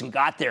delivery person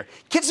got there.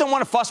 Kids don't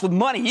want to fuss with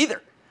money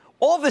either.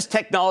 All of this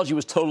technology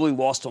was totally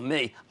lost on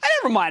me. I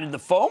never minded the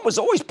phone, was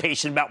always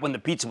patient about when the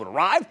pizza would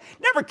arrive,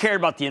 never cared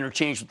about the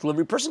interchange with the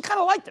delivery person, kind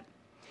of liked it.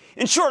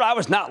 In short, I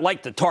was not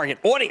like the target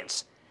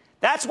audience.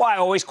 That's why I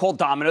always call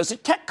Domino's a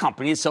tech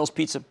company that sells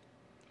pizza.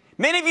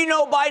 Many of you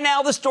know by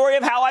now the story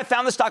of how I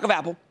found the stock of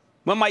Apple.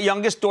 When my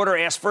youngest daughter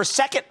asked for a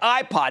second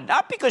iPod,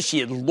 not because she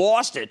had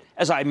lost it,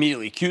 as I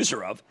immediately accused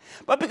her of,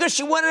 but because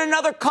she wanted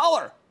another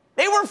color.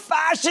 They were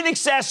fashion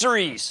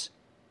accessories.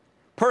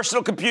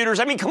 Personal computers,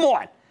 I mean, come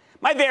on.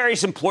 My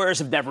various employers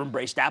have never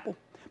embraced Apple,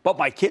 but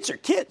my kids are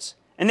kids,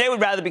 and they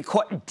would rather be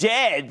caught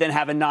dead than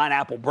have a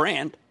non-Apple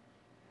brand.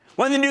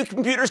 When the new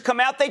computers come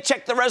out, they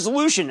check the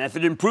resolution. If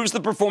it improves the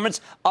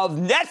performance of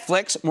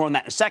Netflix, more on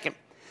that in a second,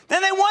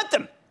 then they want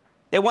them.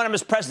 They want them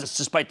as presents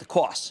despite the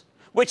costs,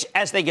 which,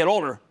 as they get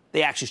older,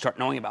 they actually start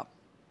knowing about.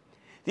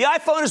 The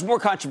iPhone is more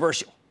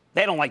controversial.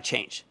 They don't like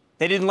change.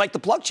 They didn't like the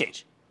plug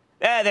change.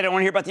 They don't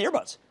want to hear about the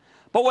earbuds.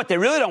 But what they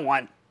really don't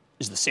want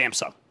is the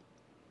Samsung.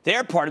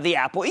 They're part of the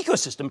Apple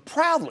ecosystem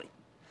proudly.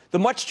 The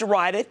much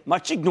derided,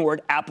 much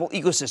ignored Apple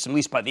ecosystem, at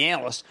least by the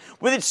analysts,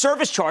 with its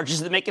service charges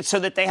that make it so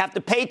that they have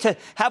to pay to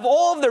have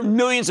all of their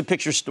millions of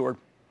pictures stored.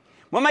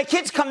 When my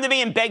kids come to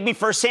me and beg me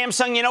for a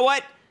Samsung, you know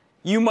what?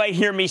 You might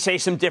hear me say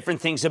some different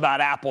things about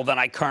Apple than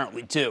I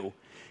currently do.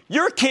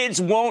 Your kids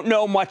won't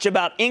know much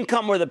about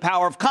income or the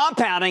power of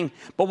compounding,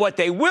 but what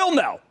they will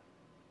know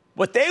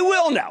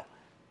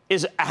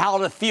is how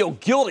to feel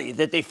guilty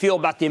that they feel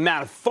about the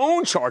amount of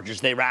phone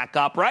charges they rack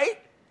up, right?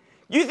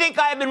 You think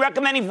I have been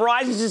recommending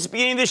Verizon since the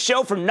beginning of this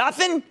show for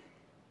nothing?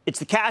 It's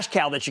the cash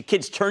cow that your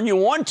kids turn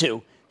you on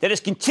to that has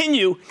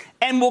continued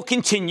and will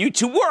continue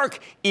to work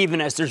even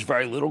as there's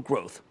very little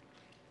growth.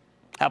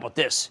 How about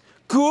this?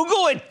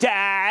 Google it,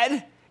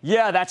 Dad.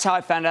 Yeah, that's how I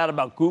found out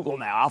about Google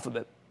now,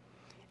 Alphabet.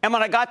 And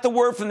when I got the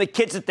word from the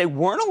kids that they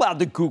weren't allowed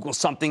to Google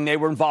something they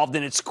were involved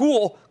in at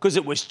school because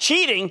it was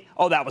cheating,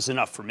 oh, that was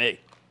enough for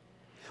me.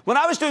 When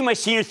I was doing my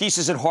senior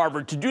thesis at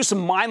Harvard, to do some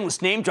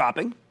mindless name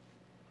dropping,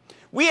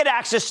 we had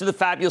access to the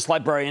fabulous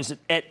librarians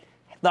at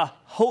the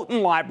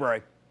Houghton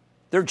Library.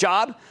 Their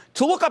job?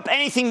 To look up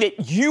anything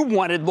that you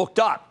wanted looked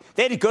up.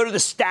 They had to go to the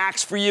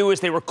stacks for you, as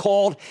they were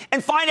called,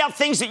 and find out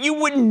things that you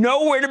wouldn't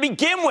know where to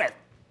begin with.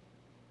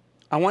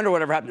 I wonder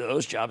whatever happened to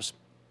those jobs.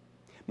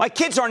 My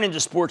kids aren't into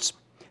sports.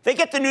 They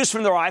get the news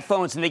from their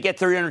iPhones, and they get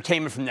their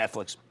entertainment from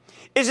Netflix.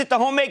 Is it the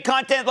homemade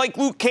content like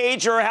Luke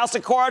Cage or House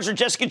of Cards or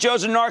Jessica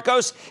Jones or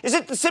Narcos? Is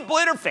it the simple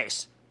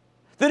interface?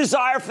 The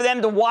desire for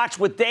them to watch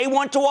what they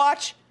want to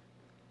watch?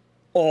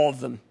 All of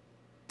them.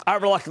 I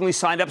reluctantly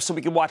signed up so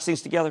we could watch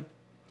things together.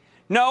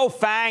 No,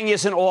 FANG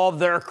isn't all of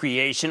their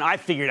creation. I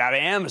figured out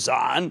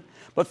Amazon.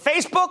 But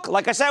Facebook,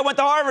 like I said, I went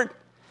to Harvard.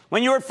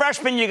 When you were a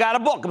freshman, you got a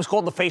book. It was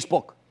called The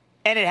Facebook.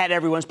 And it had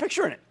everyone's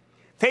picture in it.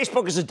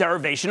 Facebook is a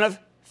derivation of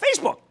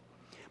Facebook.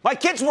 My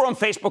kids were on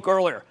Facebook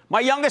earlier. My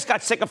youngest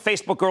got sick of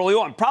Facebook early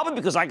on, probably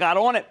because I got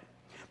on it.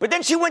 But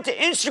then she went to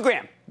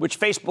Instagram, which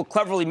Facebook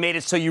cleverly made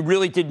it so you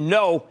really didn't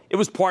know it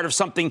was part of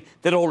something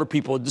that older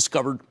people had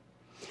discovered.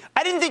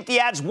 I didn't think the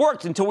ads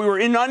worked until we were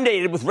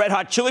inundated with Red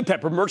Hot Chili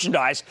Pepper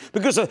merchandise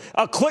because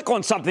a click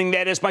on something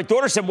that, as my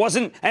daughter said,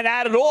 wasn't an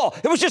ad at all.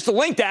 It was just a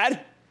link,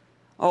 Dad.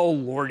 Oh,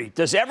 Lordy.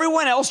 Does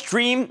everyone else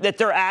dream that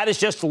their ad is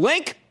just a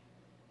link?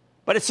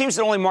 But it seems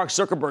that only Mark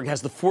Zuckerberg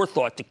has the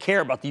forethought to care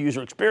about the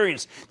user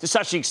experience to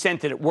such an extent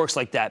that it works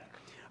like that.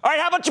 All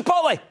right, how about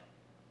Chipotle?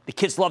 The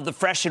kids love the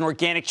fresh and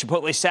organic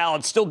Chipotle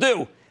salad. Still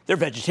do. They're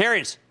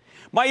vegetarians.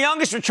 My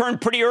youngest returned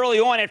pretty early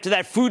on after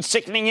that food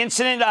sickening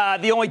incident,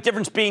 the only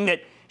difference being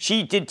that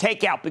she did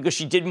takeout because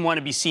she didn't want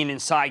to be seen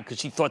inside because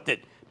she thought that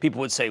people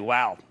would say,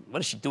 wow,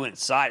 what is she doing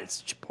inside?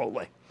 It's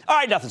Chipotle. All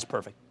right, nothing's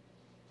perfect.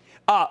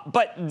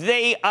 But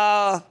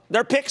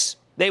their picks,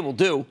 they will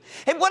do.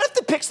 Hey, what if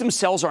the picks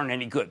themselves aren't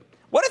any good?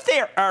 What if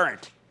they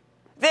aren't?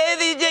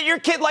 Your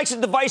kid likes a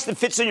device that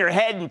fits on your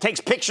head and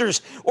takes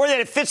pictures, or that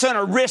it fits on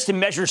a wrist and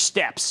measures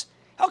steps.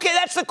 Okay,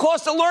 that's the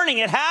cost of learning.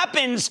 It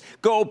happens,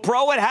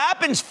 GoPro. It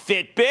happens,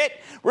 Fitbit.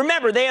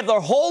 Remember, they have their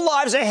whole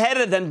lives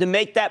ahead of them to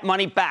make that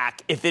money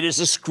back if it is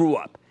a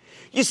screw-up.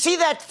 You see,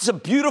 that's a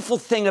beautiful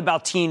thing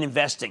about teen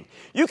investing.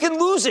 You can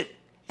lose it,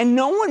 and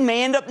no one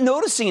may end up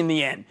noticing in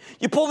the end.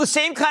 You pull the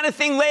same kind of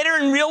thing later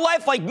in real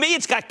life like me,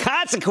 it's got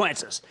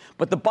consequences.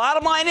 But the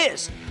bottom line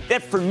is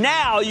that for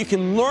now, you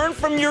can learn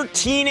from your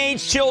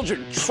teenage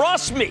children.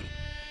 Trust me.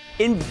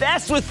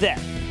 Invest with them,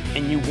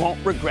 and you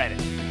won't regret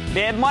it.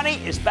 Mad Money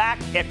is back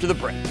after the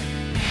break.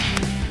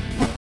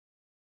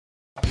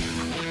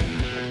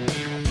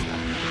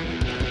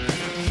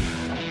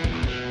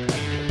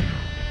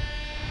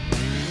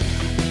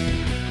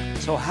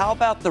 So how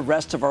about the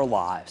rest of our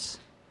lives?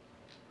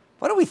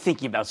 What are we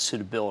thinking about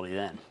suitability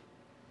then?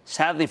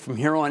 Sadly, from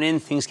here on in,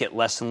 things get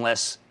less and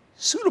less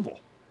suitable.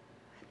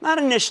 Not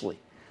initially.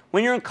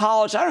 When you're in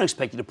college, I don't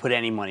expect you to put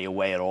any money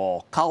away at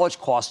all. College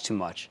costs too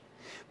much.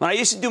 When I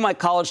used to do my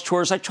college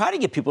tours, I try to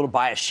get people to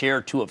buy a share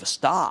or two of a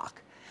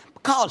stock.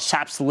 But college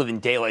saps the living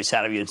daylights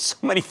out of you in so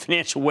many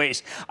financial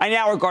ways. I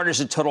now regard it as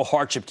a total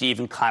hardship to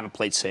even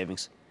contemplate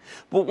savings.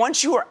 But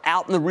once you are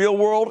out in the real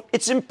world,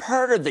 it's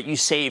imperative that you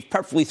save,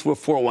 preferably through a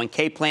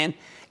 401k plan,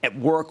 at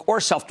work, or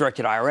a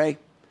self-directed IRA.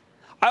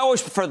 I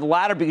always prefer the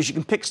latter because you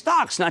can pick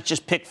stocks, not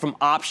just pick from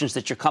options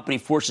that your company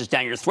forces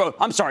down your throat.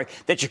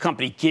 That your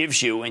company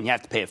gives you and you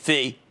have to pay a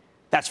fee.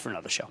 That's for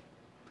another show.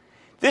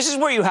 This is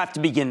where you have to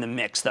begin the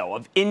mix, though,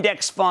 of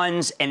index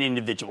funds and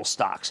individual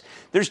stocks.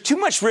 There's too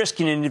much risk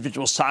in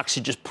individual stocks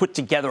to just put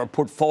together a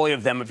portfolio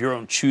of them of your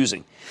own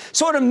choosing.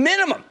 So at a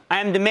minimum,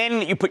 I am demanding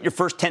that you put your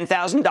first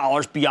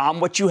 $10,000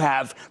 beyond what you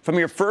have from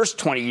your first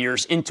 20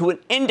 years into an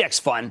index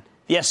fund,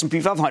 the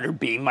S&P 500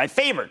 being my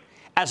favorite,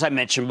 as I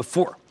mentioned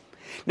before.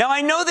 Now,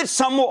 I know that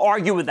some will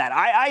argue with that.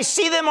 I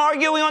see them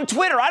arguing on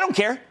Twitter. I don't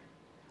care.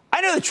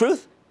 I know the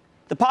truth.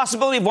 The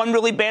possibility of one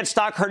really bad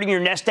stock hurting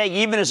your nest egg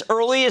even as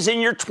early as in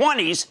your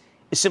 20s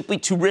is simply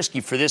too risky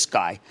for this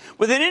guy.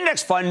 With an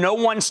index fund, no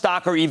one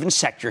stock or even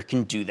sector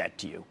can do that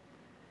to you.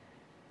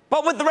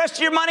 But with the rest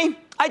of your money,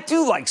 I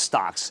do like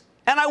stocks,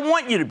 and I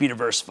want you to be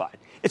diversified.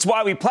 It's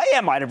why we play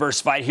Am I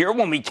Diversified here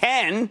when we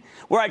can,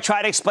 where I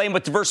try to explain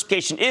what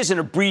diversification is in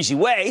a breezy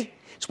way.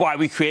 It's why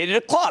we created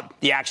a club,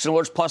 the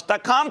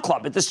ActionAlertsPlus.com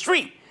club at the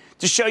street,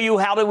 to show you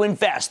how to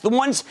invest, the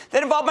ones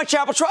that involve my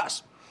charitable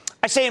trust.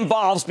 I say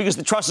involves because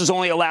the trust is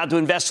only allowed to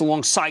invest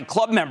alongside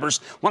club members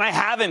when I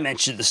haven't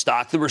mentioned the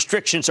stock. The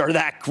restrictions are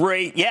that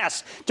great,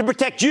 yes, to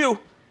protect you.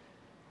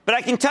 But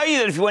I can tell you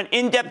that if you want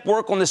in-depth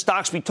work on the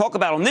stocks we talk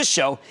about on this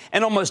show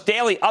and almost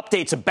daily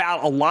updates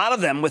about a lot of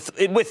them with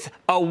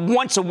a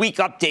once-a-week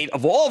update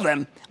of all of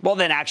them, well,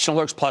 then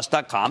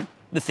ActionAlertsPlus.com,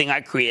 the thing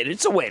I created,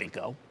 it's a way to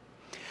go.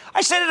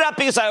 I set it up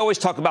because I always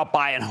talk about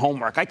buying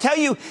homework. I tell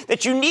you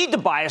that you need to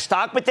buy a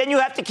stock, but then you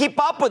have to keep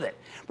up with it.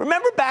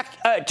 Remember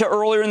back to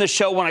earlier in the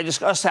show when I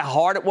discussed how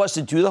hard it was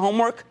to do the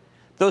homework?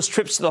 Those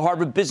trips to the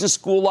Harvard Business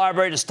School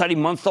library to study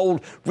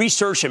month-old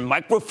research and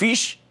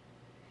microfiche?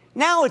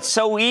 Now it's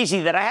so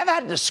easy that I have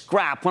had to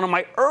scrap one of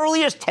my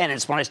earliest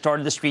tenets when I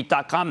started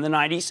TheStreet.com in the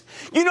 90s.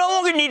 You no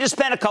longer need to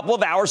spend a couple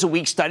of hours a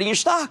week studying your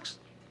stocks.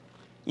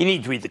 You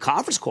need to read the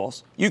conference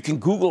calls. You can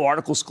Google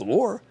articles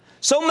galore.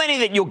 So many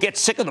that you'll get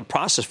sick of the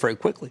process very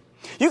quickly.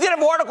 You can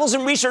have articles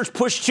and research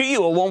pushed to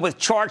you along with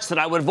charts that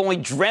I would have only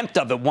dreamt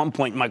of at one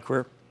point in my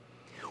career.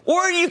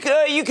 Or you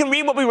can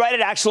read what we write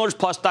at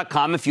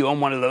ActionAlertsPlus.com if you own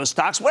one of those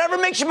stocks. Whatever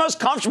makes you most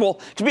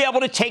comfortable to be able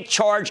to take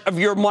charge of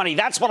your money.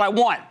 That's what I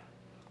want.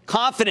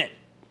 Confident,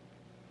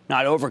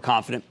 not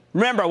overconfident.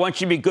 Remember, I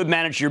want you to be a good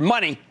manager of your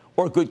money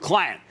or a good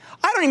client.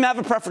 I don't even have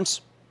a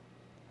preference.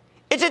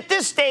 It's at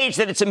this stage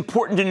that it's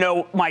important to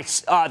know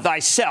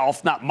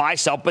thyself, not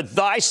myself, but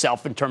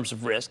thyself in terms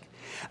of risk.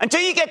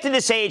 Until you get to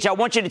this age, I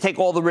want you to take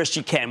all the risks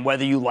you can,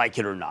 whether you like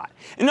it or not.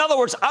 In other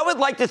words, I would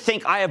like to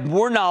think I have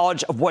more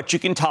knowledge of what you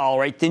can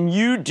tolerate than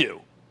you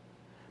do.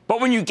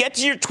 But when you get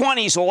to your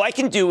 20s, all I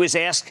can do is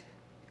ask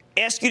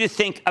you to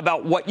think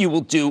about what you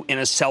will do in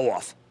a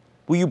sell-off.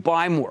 Will you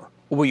buy more,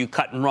 or will you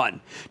cut and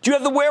run? Do you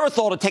have the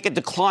wherewithal to take a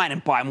decline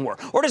and buy more?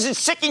 Or does it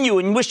sicken you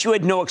and you wish you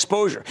had no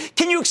exposure?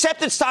 Can you accept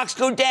that stocks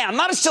go down?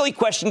 Not a silly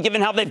question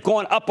given how they've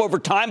gone up over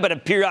time, but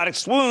have periodic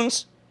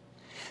swoons.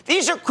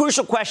 These are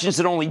crucial questions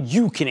that only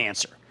you can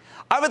answer.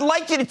 I would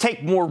like you to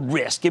take more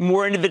risk in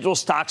more individual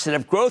stocks that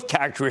have growth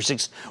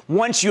characteristics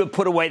once you have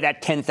put away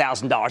that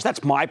 $10,000.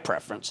 That's my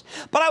preference.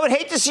 But I would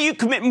hate to see you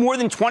commit more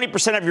than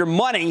 20% of your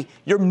money,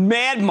 your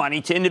mad money,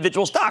 to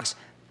individual stocks.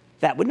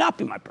 That would not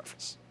be my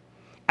preference.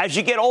 As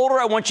you get older,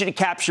 I want you to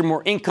capture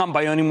more income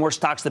by owning more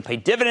stocks that pay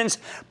dividends,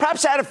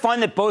 perhaps add a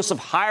fund that boasts of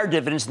higher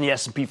dividends than the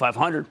S&P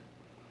 500.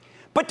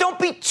 But don't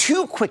be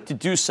too quick to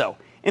do so.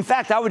 In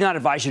fact, I would not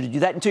advise you to do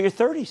that until your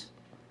 30s.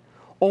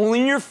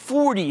 Only in your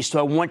 40s do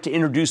I want to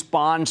introduce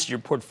bonds to your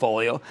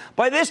portfolio.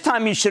 By this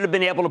time, you should have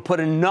been able to put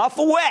enough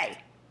away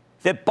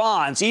that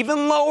bonds,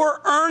 even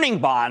lower earning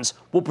bonds,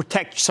 will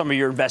protect some of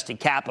your invested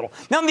capital.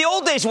 Now, in the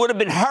old days, it would have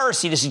been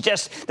heresy to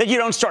suggest that you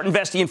don't start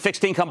investing in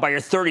fixed income by your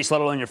 30s,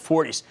 let alone your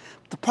 40s.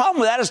 The problem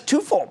with that is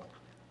twofold.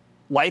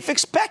 Life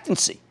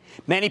expectancy.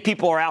 Many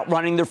people are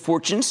outrunning their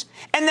fortunes,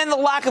 and then the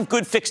lack of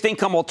good fixed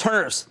income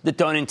alternatives that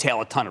don't entail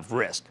a ton of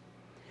risk.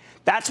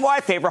 That's why I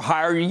favor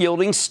higher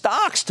yielding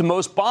stocks to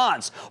most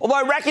bonds. Although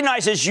I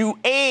recognize as you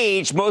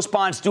age, most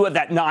bonds do have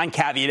that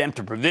non-caveat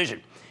emptor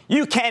provision.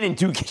 You can and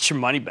do get your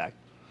money back.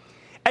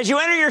 As you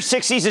enter your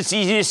 60s, it's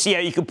easy to see how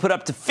you can put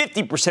up to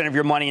 50% of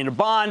your money into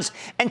bonds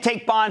and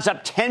take bonds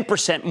up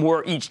 10%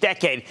 more each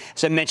decade,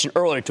 as I mentioned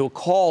earlier to a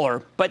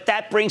caller. But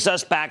that brings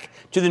us back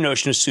to the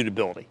notion of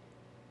suitability.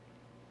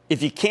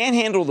 If you can't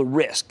handle the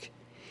risk,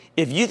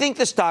 if you think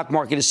the stock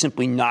market is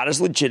simply not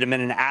as legitimate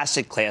an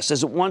asset class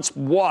as it once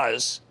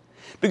was,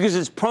 because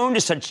it's prone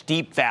to such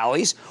deep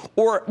valleys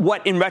or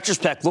what in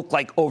retrospect look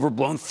like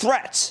overblown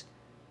threats,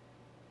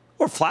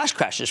 or flash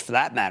crashes for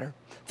that matter,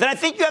 then I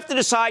think you have to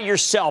decide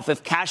yourself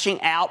if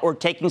cashing out or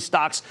taking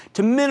stocks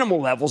to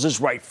minimal levels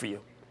is right for you.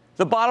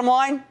 The bottom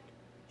line,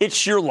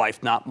 it's your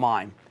life, not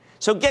mine.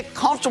 So get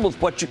comfortable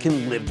with what you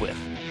can live with.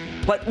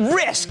 But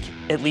risk,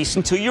 at least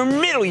until your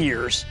middle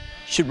years,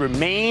 should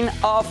remain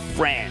a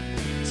friend.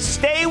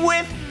 Stay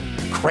with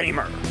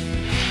Cramer.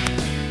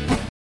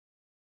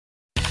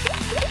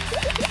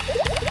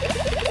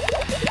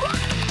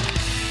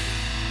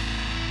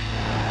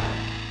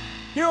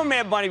 Here on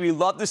Mad Money, we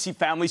love to see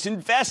families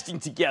investing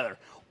together.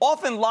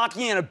 Often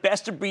locking in a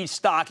best-of-breed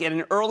stock at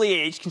an early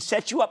age can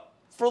set you up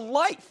for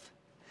life,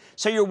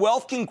 so your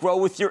wealth can grow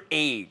with your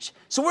age.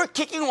 So we're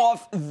kicking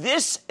off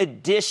this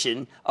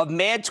edition of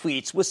Mad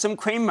Tweets with some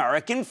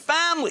Cramerican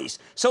families.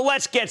 So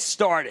let's get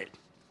started.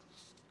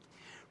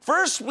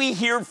 First, we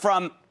hear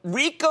from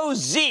Rico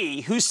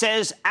Z, who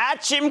says,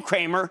 at Jim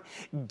Cramer,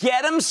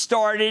 get him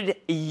started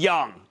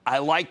young. I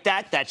like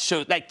that.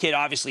 That kid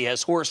obviously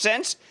has horse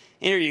sense.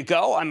 Here you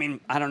go. I mean,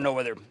 I don't know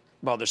whether,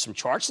 well, there's some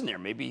charts in there.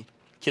 Maybe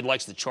kid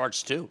likes the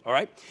charts too. All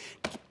right.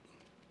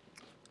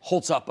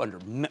 Holds up under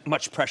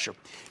much pressure.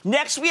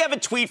 Next, we have a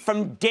tweet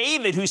from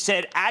David who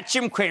said, at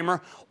Jim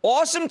Cramer,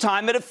 awesome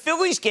time at a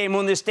Phillies game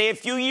on this day a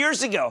few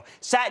years ago.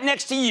 Sat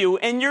next to you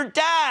and your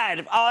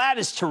dad. Oh, that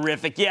is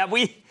terrific. Yeah,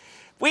 we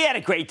had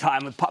a great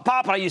time with Pop.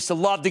 Pop and I used to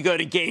love to go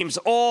to games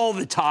all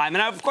the time.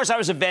 And of course, I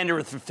was a vendor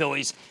with the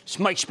Phillies.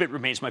 Mike Schmidt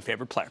remains my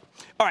favorite player.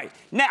 All right.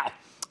 Now,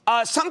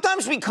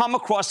 sometimes we come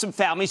across some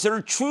families that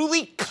are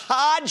truly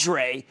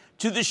cadre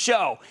to the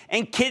show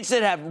and kids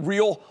that have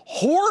real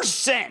horse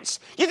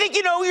sense. You think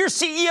you know your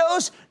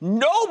CEOs?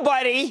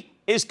 Nobody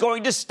is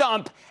going to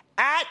stump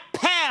at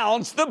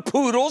Pounds the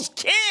Poodle's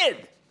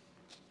kid.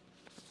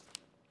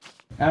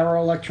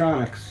 Arrow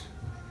Electronics.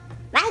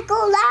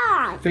 Michael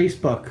Long.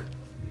 Facebook.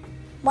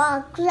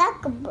 Mark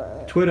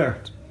Zuckerberg.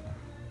 Twitter.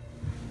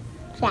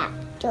 Jack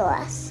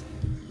Dorsey.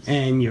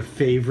 And your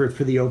favorite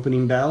for the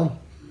opening bell?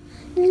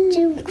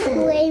 Jim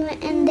Cramer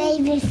and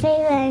David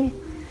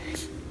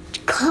Fairbanks.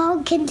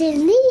 Carl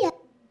Quintanilla.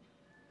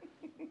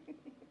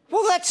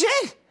 Well, that's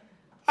it.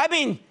 I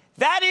mean,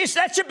 that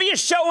should be a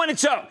show on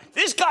its own.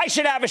 This guy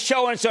should have a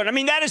show on its own. I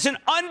mean, that is an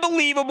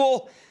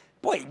unbelievable,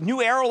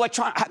 new Arrow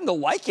Electronic. I happen to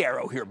like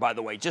Arrow here, by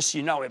the way, just so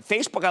you know. At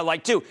Facebook, I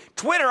like too.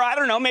 Twitter, I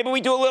don't know. Maybe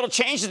we do a little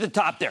change at the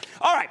top there.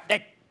 All right.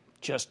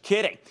 Just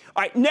kidding.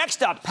 All right,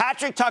 next up,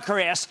 Patrick Tucker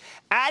asks,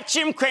 at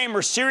Jim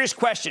Cramer, serious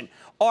question.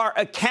 Are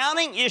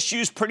accounting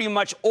issues pretty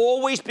much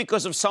always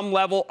because of some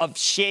level of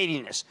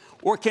shadiness?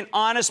 Or can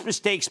honest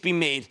mistakes be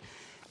made?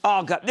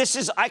 Oh, God,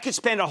 I could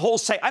spend a whole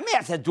I may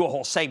have to do a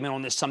whole segment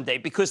on this someday,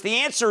 because the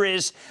answer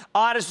is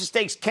honest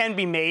mistakes can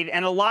be made.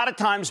 And a lot of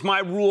times my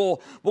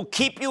rule will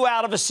keep you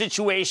out of a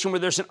situation where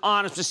there's an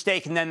honest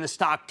mistake and then the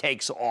stock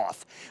takes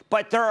off.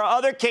 But there are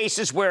other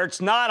cases where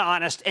it's not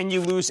honest and you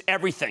lose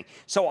everything.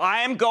 So I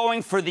am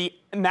going for the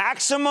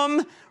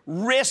maximum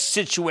risk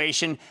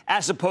situation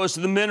as opposed to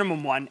the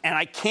minimum one. And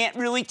I can't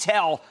really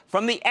tell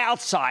from the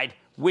outside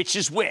which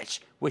is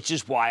which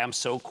is why I'm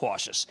so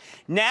cautious.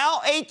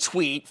 Now a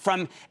tweet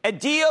from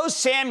Adio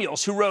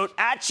Samuels, who wrote,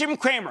 at Jim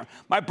Cramer,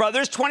 my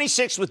brother's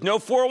 26 with no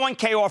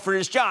 401k offered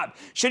his job.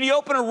 Should he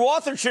open a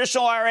Roth or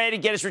traditional IRA to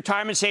get his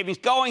retirement savings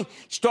going?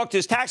 Just talk to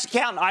his tax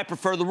accountant. I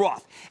prefer the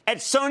Roth. At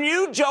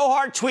Sonyu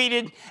Johar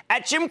tweeted,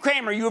 at Jim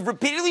Cramer, you have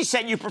repeatedly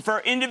said you prefer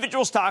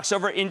individual stocks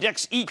over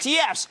index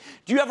ETFs.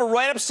 Do you have a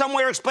write-up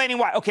somewhere explaining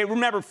why? Okay,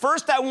 remember,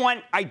 first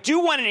I do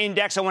want an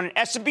index. I want an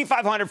S&P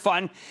 500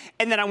 fund,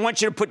 and then I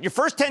want you to put your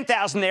first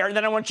 $10,000 there, and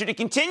then I want you to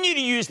continue to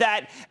use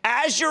that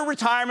as your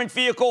retirement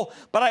vehicle.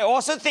 But I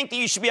also think that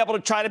you should be able to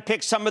try to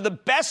pick some of the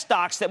best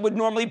stocks that would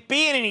normally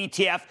be in an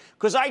ETF,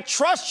 because I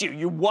trust you.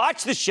 You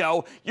watch the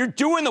show. You're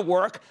doing the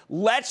work.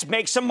 Let's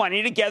make some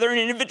money together in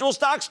individual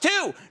stocks,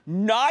 too.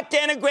 Not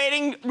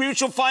denigrating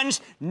mutual funds,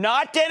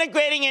 not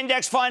denigrating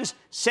index funds,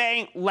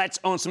 saying let's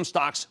own some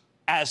stocks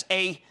as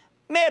a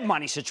mad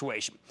money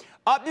situation.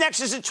 Up next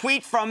is a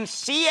tweet from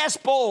C.S.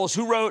 Bowles,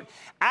 who wrote,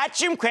 at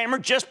Jim Cramer,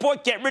 just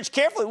bought Get Rich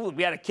Carefully. Ooh,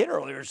 we had a kid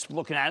earlier just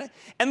looking at it.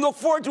 And look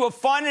forward to a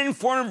fun and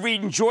informative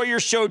read. Enjoy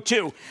your show,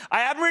 too. I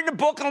haven't written a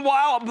book in a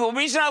while. The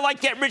reason I like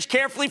Get Rich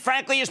Carefully,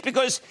 frankly, is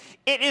because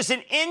it is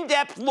an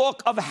in-depth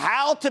look of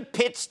how to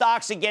pit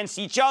stocks against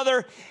each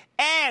other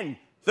and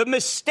the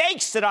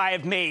mistakes that I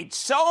have made,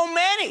 so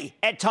many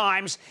at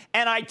times,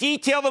 and I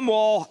detail them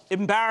all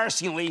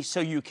embarrassingly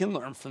so you can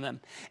learn from them.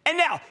 And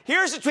now,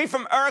 here's a tweet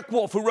from Eric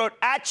Wolf, who wrote,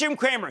 at Jim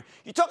Cramer,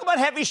 you talk about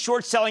heavy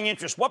short selling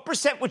interest. What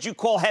percent would you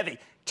call heavy?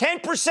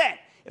 10%.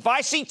 If I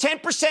see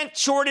 10%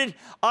 shorted,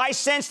 I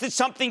sense that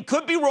something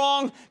could be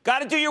wrong.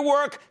 Got to do your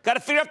work. Got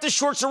to figure out if the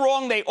shorts are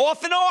wrong. They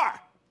often are.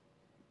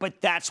 But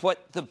that's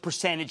what the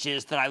percentage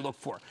is that I look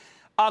for.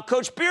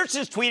 Coach Beards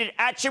has tweeted,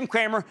 at Jim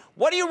Cramer,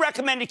 what do you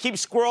recommend to keep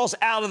squirrels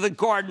out of the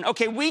garden?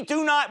 Okay,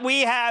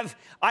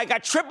 I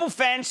got triple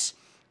fence,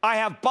 I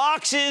have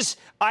boxes,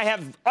 I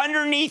have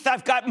underneath,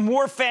 I've got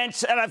more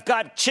fence, and I've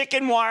got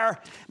chicken wire.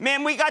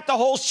 Man, we got the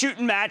whole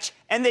shooting match,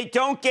 and they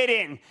don't get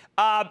in.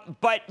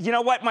 But you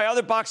know what? My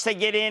other box, they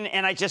get in,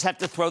 and I just have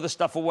to throw the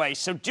stuff away.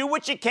 So do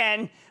what you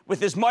can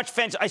with as much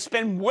fence. I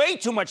spend way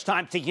too much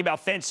time thinking about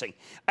fencing.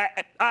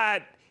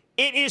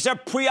 It is a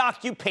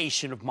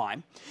preoccupation of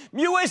mine.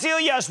 Muez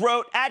Ilyas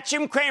wrote, at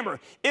Jim Cramer,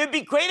 it would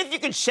be great if you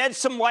could shed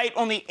some light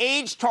on the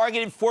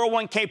age-targeted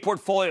 401k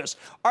portfolios.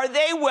 Are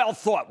they well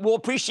thought? We'll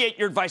appreciate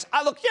your advice.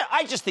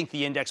 I just think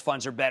the index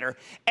funds are better.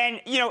 And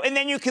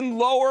then you can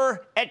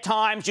lower at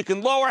times, you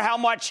can lower how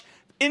much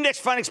index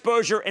fund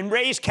exposure and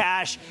raise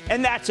cash,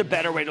 and that's a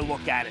better way to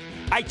look at it.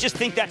 I just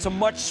think that's a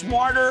much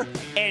smarter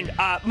and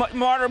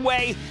smarter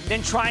way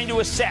than trying to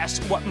assess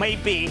what may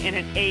be in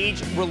an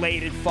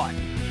age-related fund.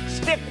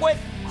 Stick with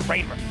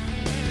Cramer.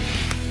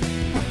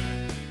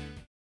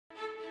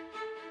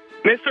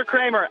 Mr.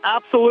 Cramer,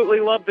 absolutely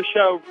love the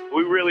show.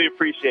 We really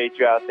appreciate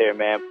you out there,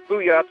 man.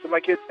 Booyah to my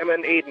kids, Emma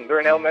and Aiden.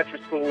 They're in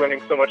elementary school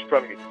learning so much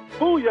from you.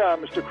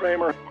 Booyah, Mr.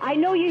 Cramer. I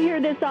know you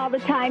hear this all the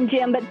time,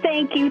 Jim, but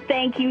thank you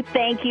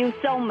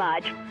so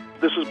much.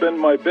 This has been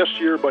my best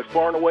year by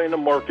far and away in the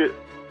market.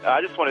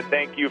 I just want to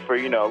thank you for,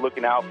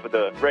 looking out for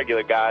the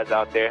regular guys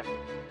out there.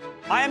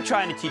 I am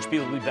trying to teach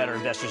people to be better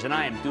investors, and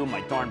I am doing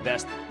my darn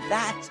best.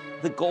 That's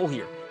the goal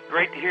here.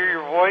 Great to hear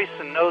your voice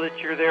and know that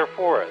you're there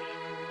for us.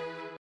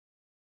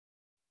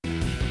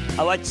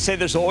 I like to say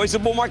there's always a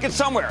bull market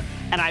somewhere,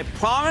 and I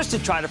promise to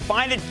try to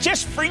find it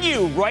just for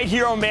you right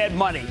here on Mad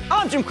Money.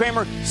 I'm Jim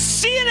Cramer.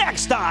 See you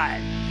next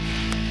time.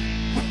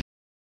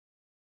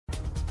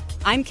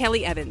 I'm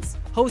Kelly Evans,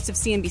 host of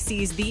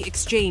CNBC's The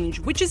Exchange,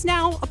 which is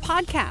now a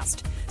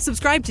podcast.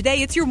 Subscribe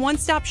today. It's your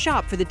one-stop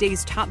shop for the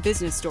day's top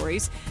business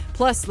stories.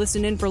 Plus,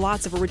 listen in for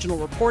lots of original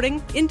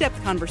reporting,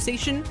 in-depth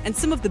conversation, and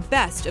some of the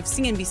best of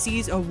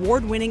CNBC's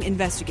award-winning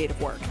investigative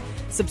work.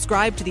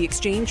 Subscribe to The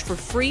Exchange for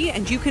free,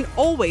 and you can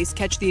always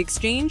catch The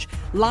Exchange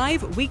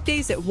live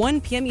weekdays at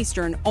 1 p.m.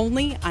 Eastern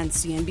only on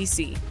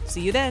CNBC.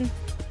 See you then.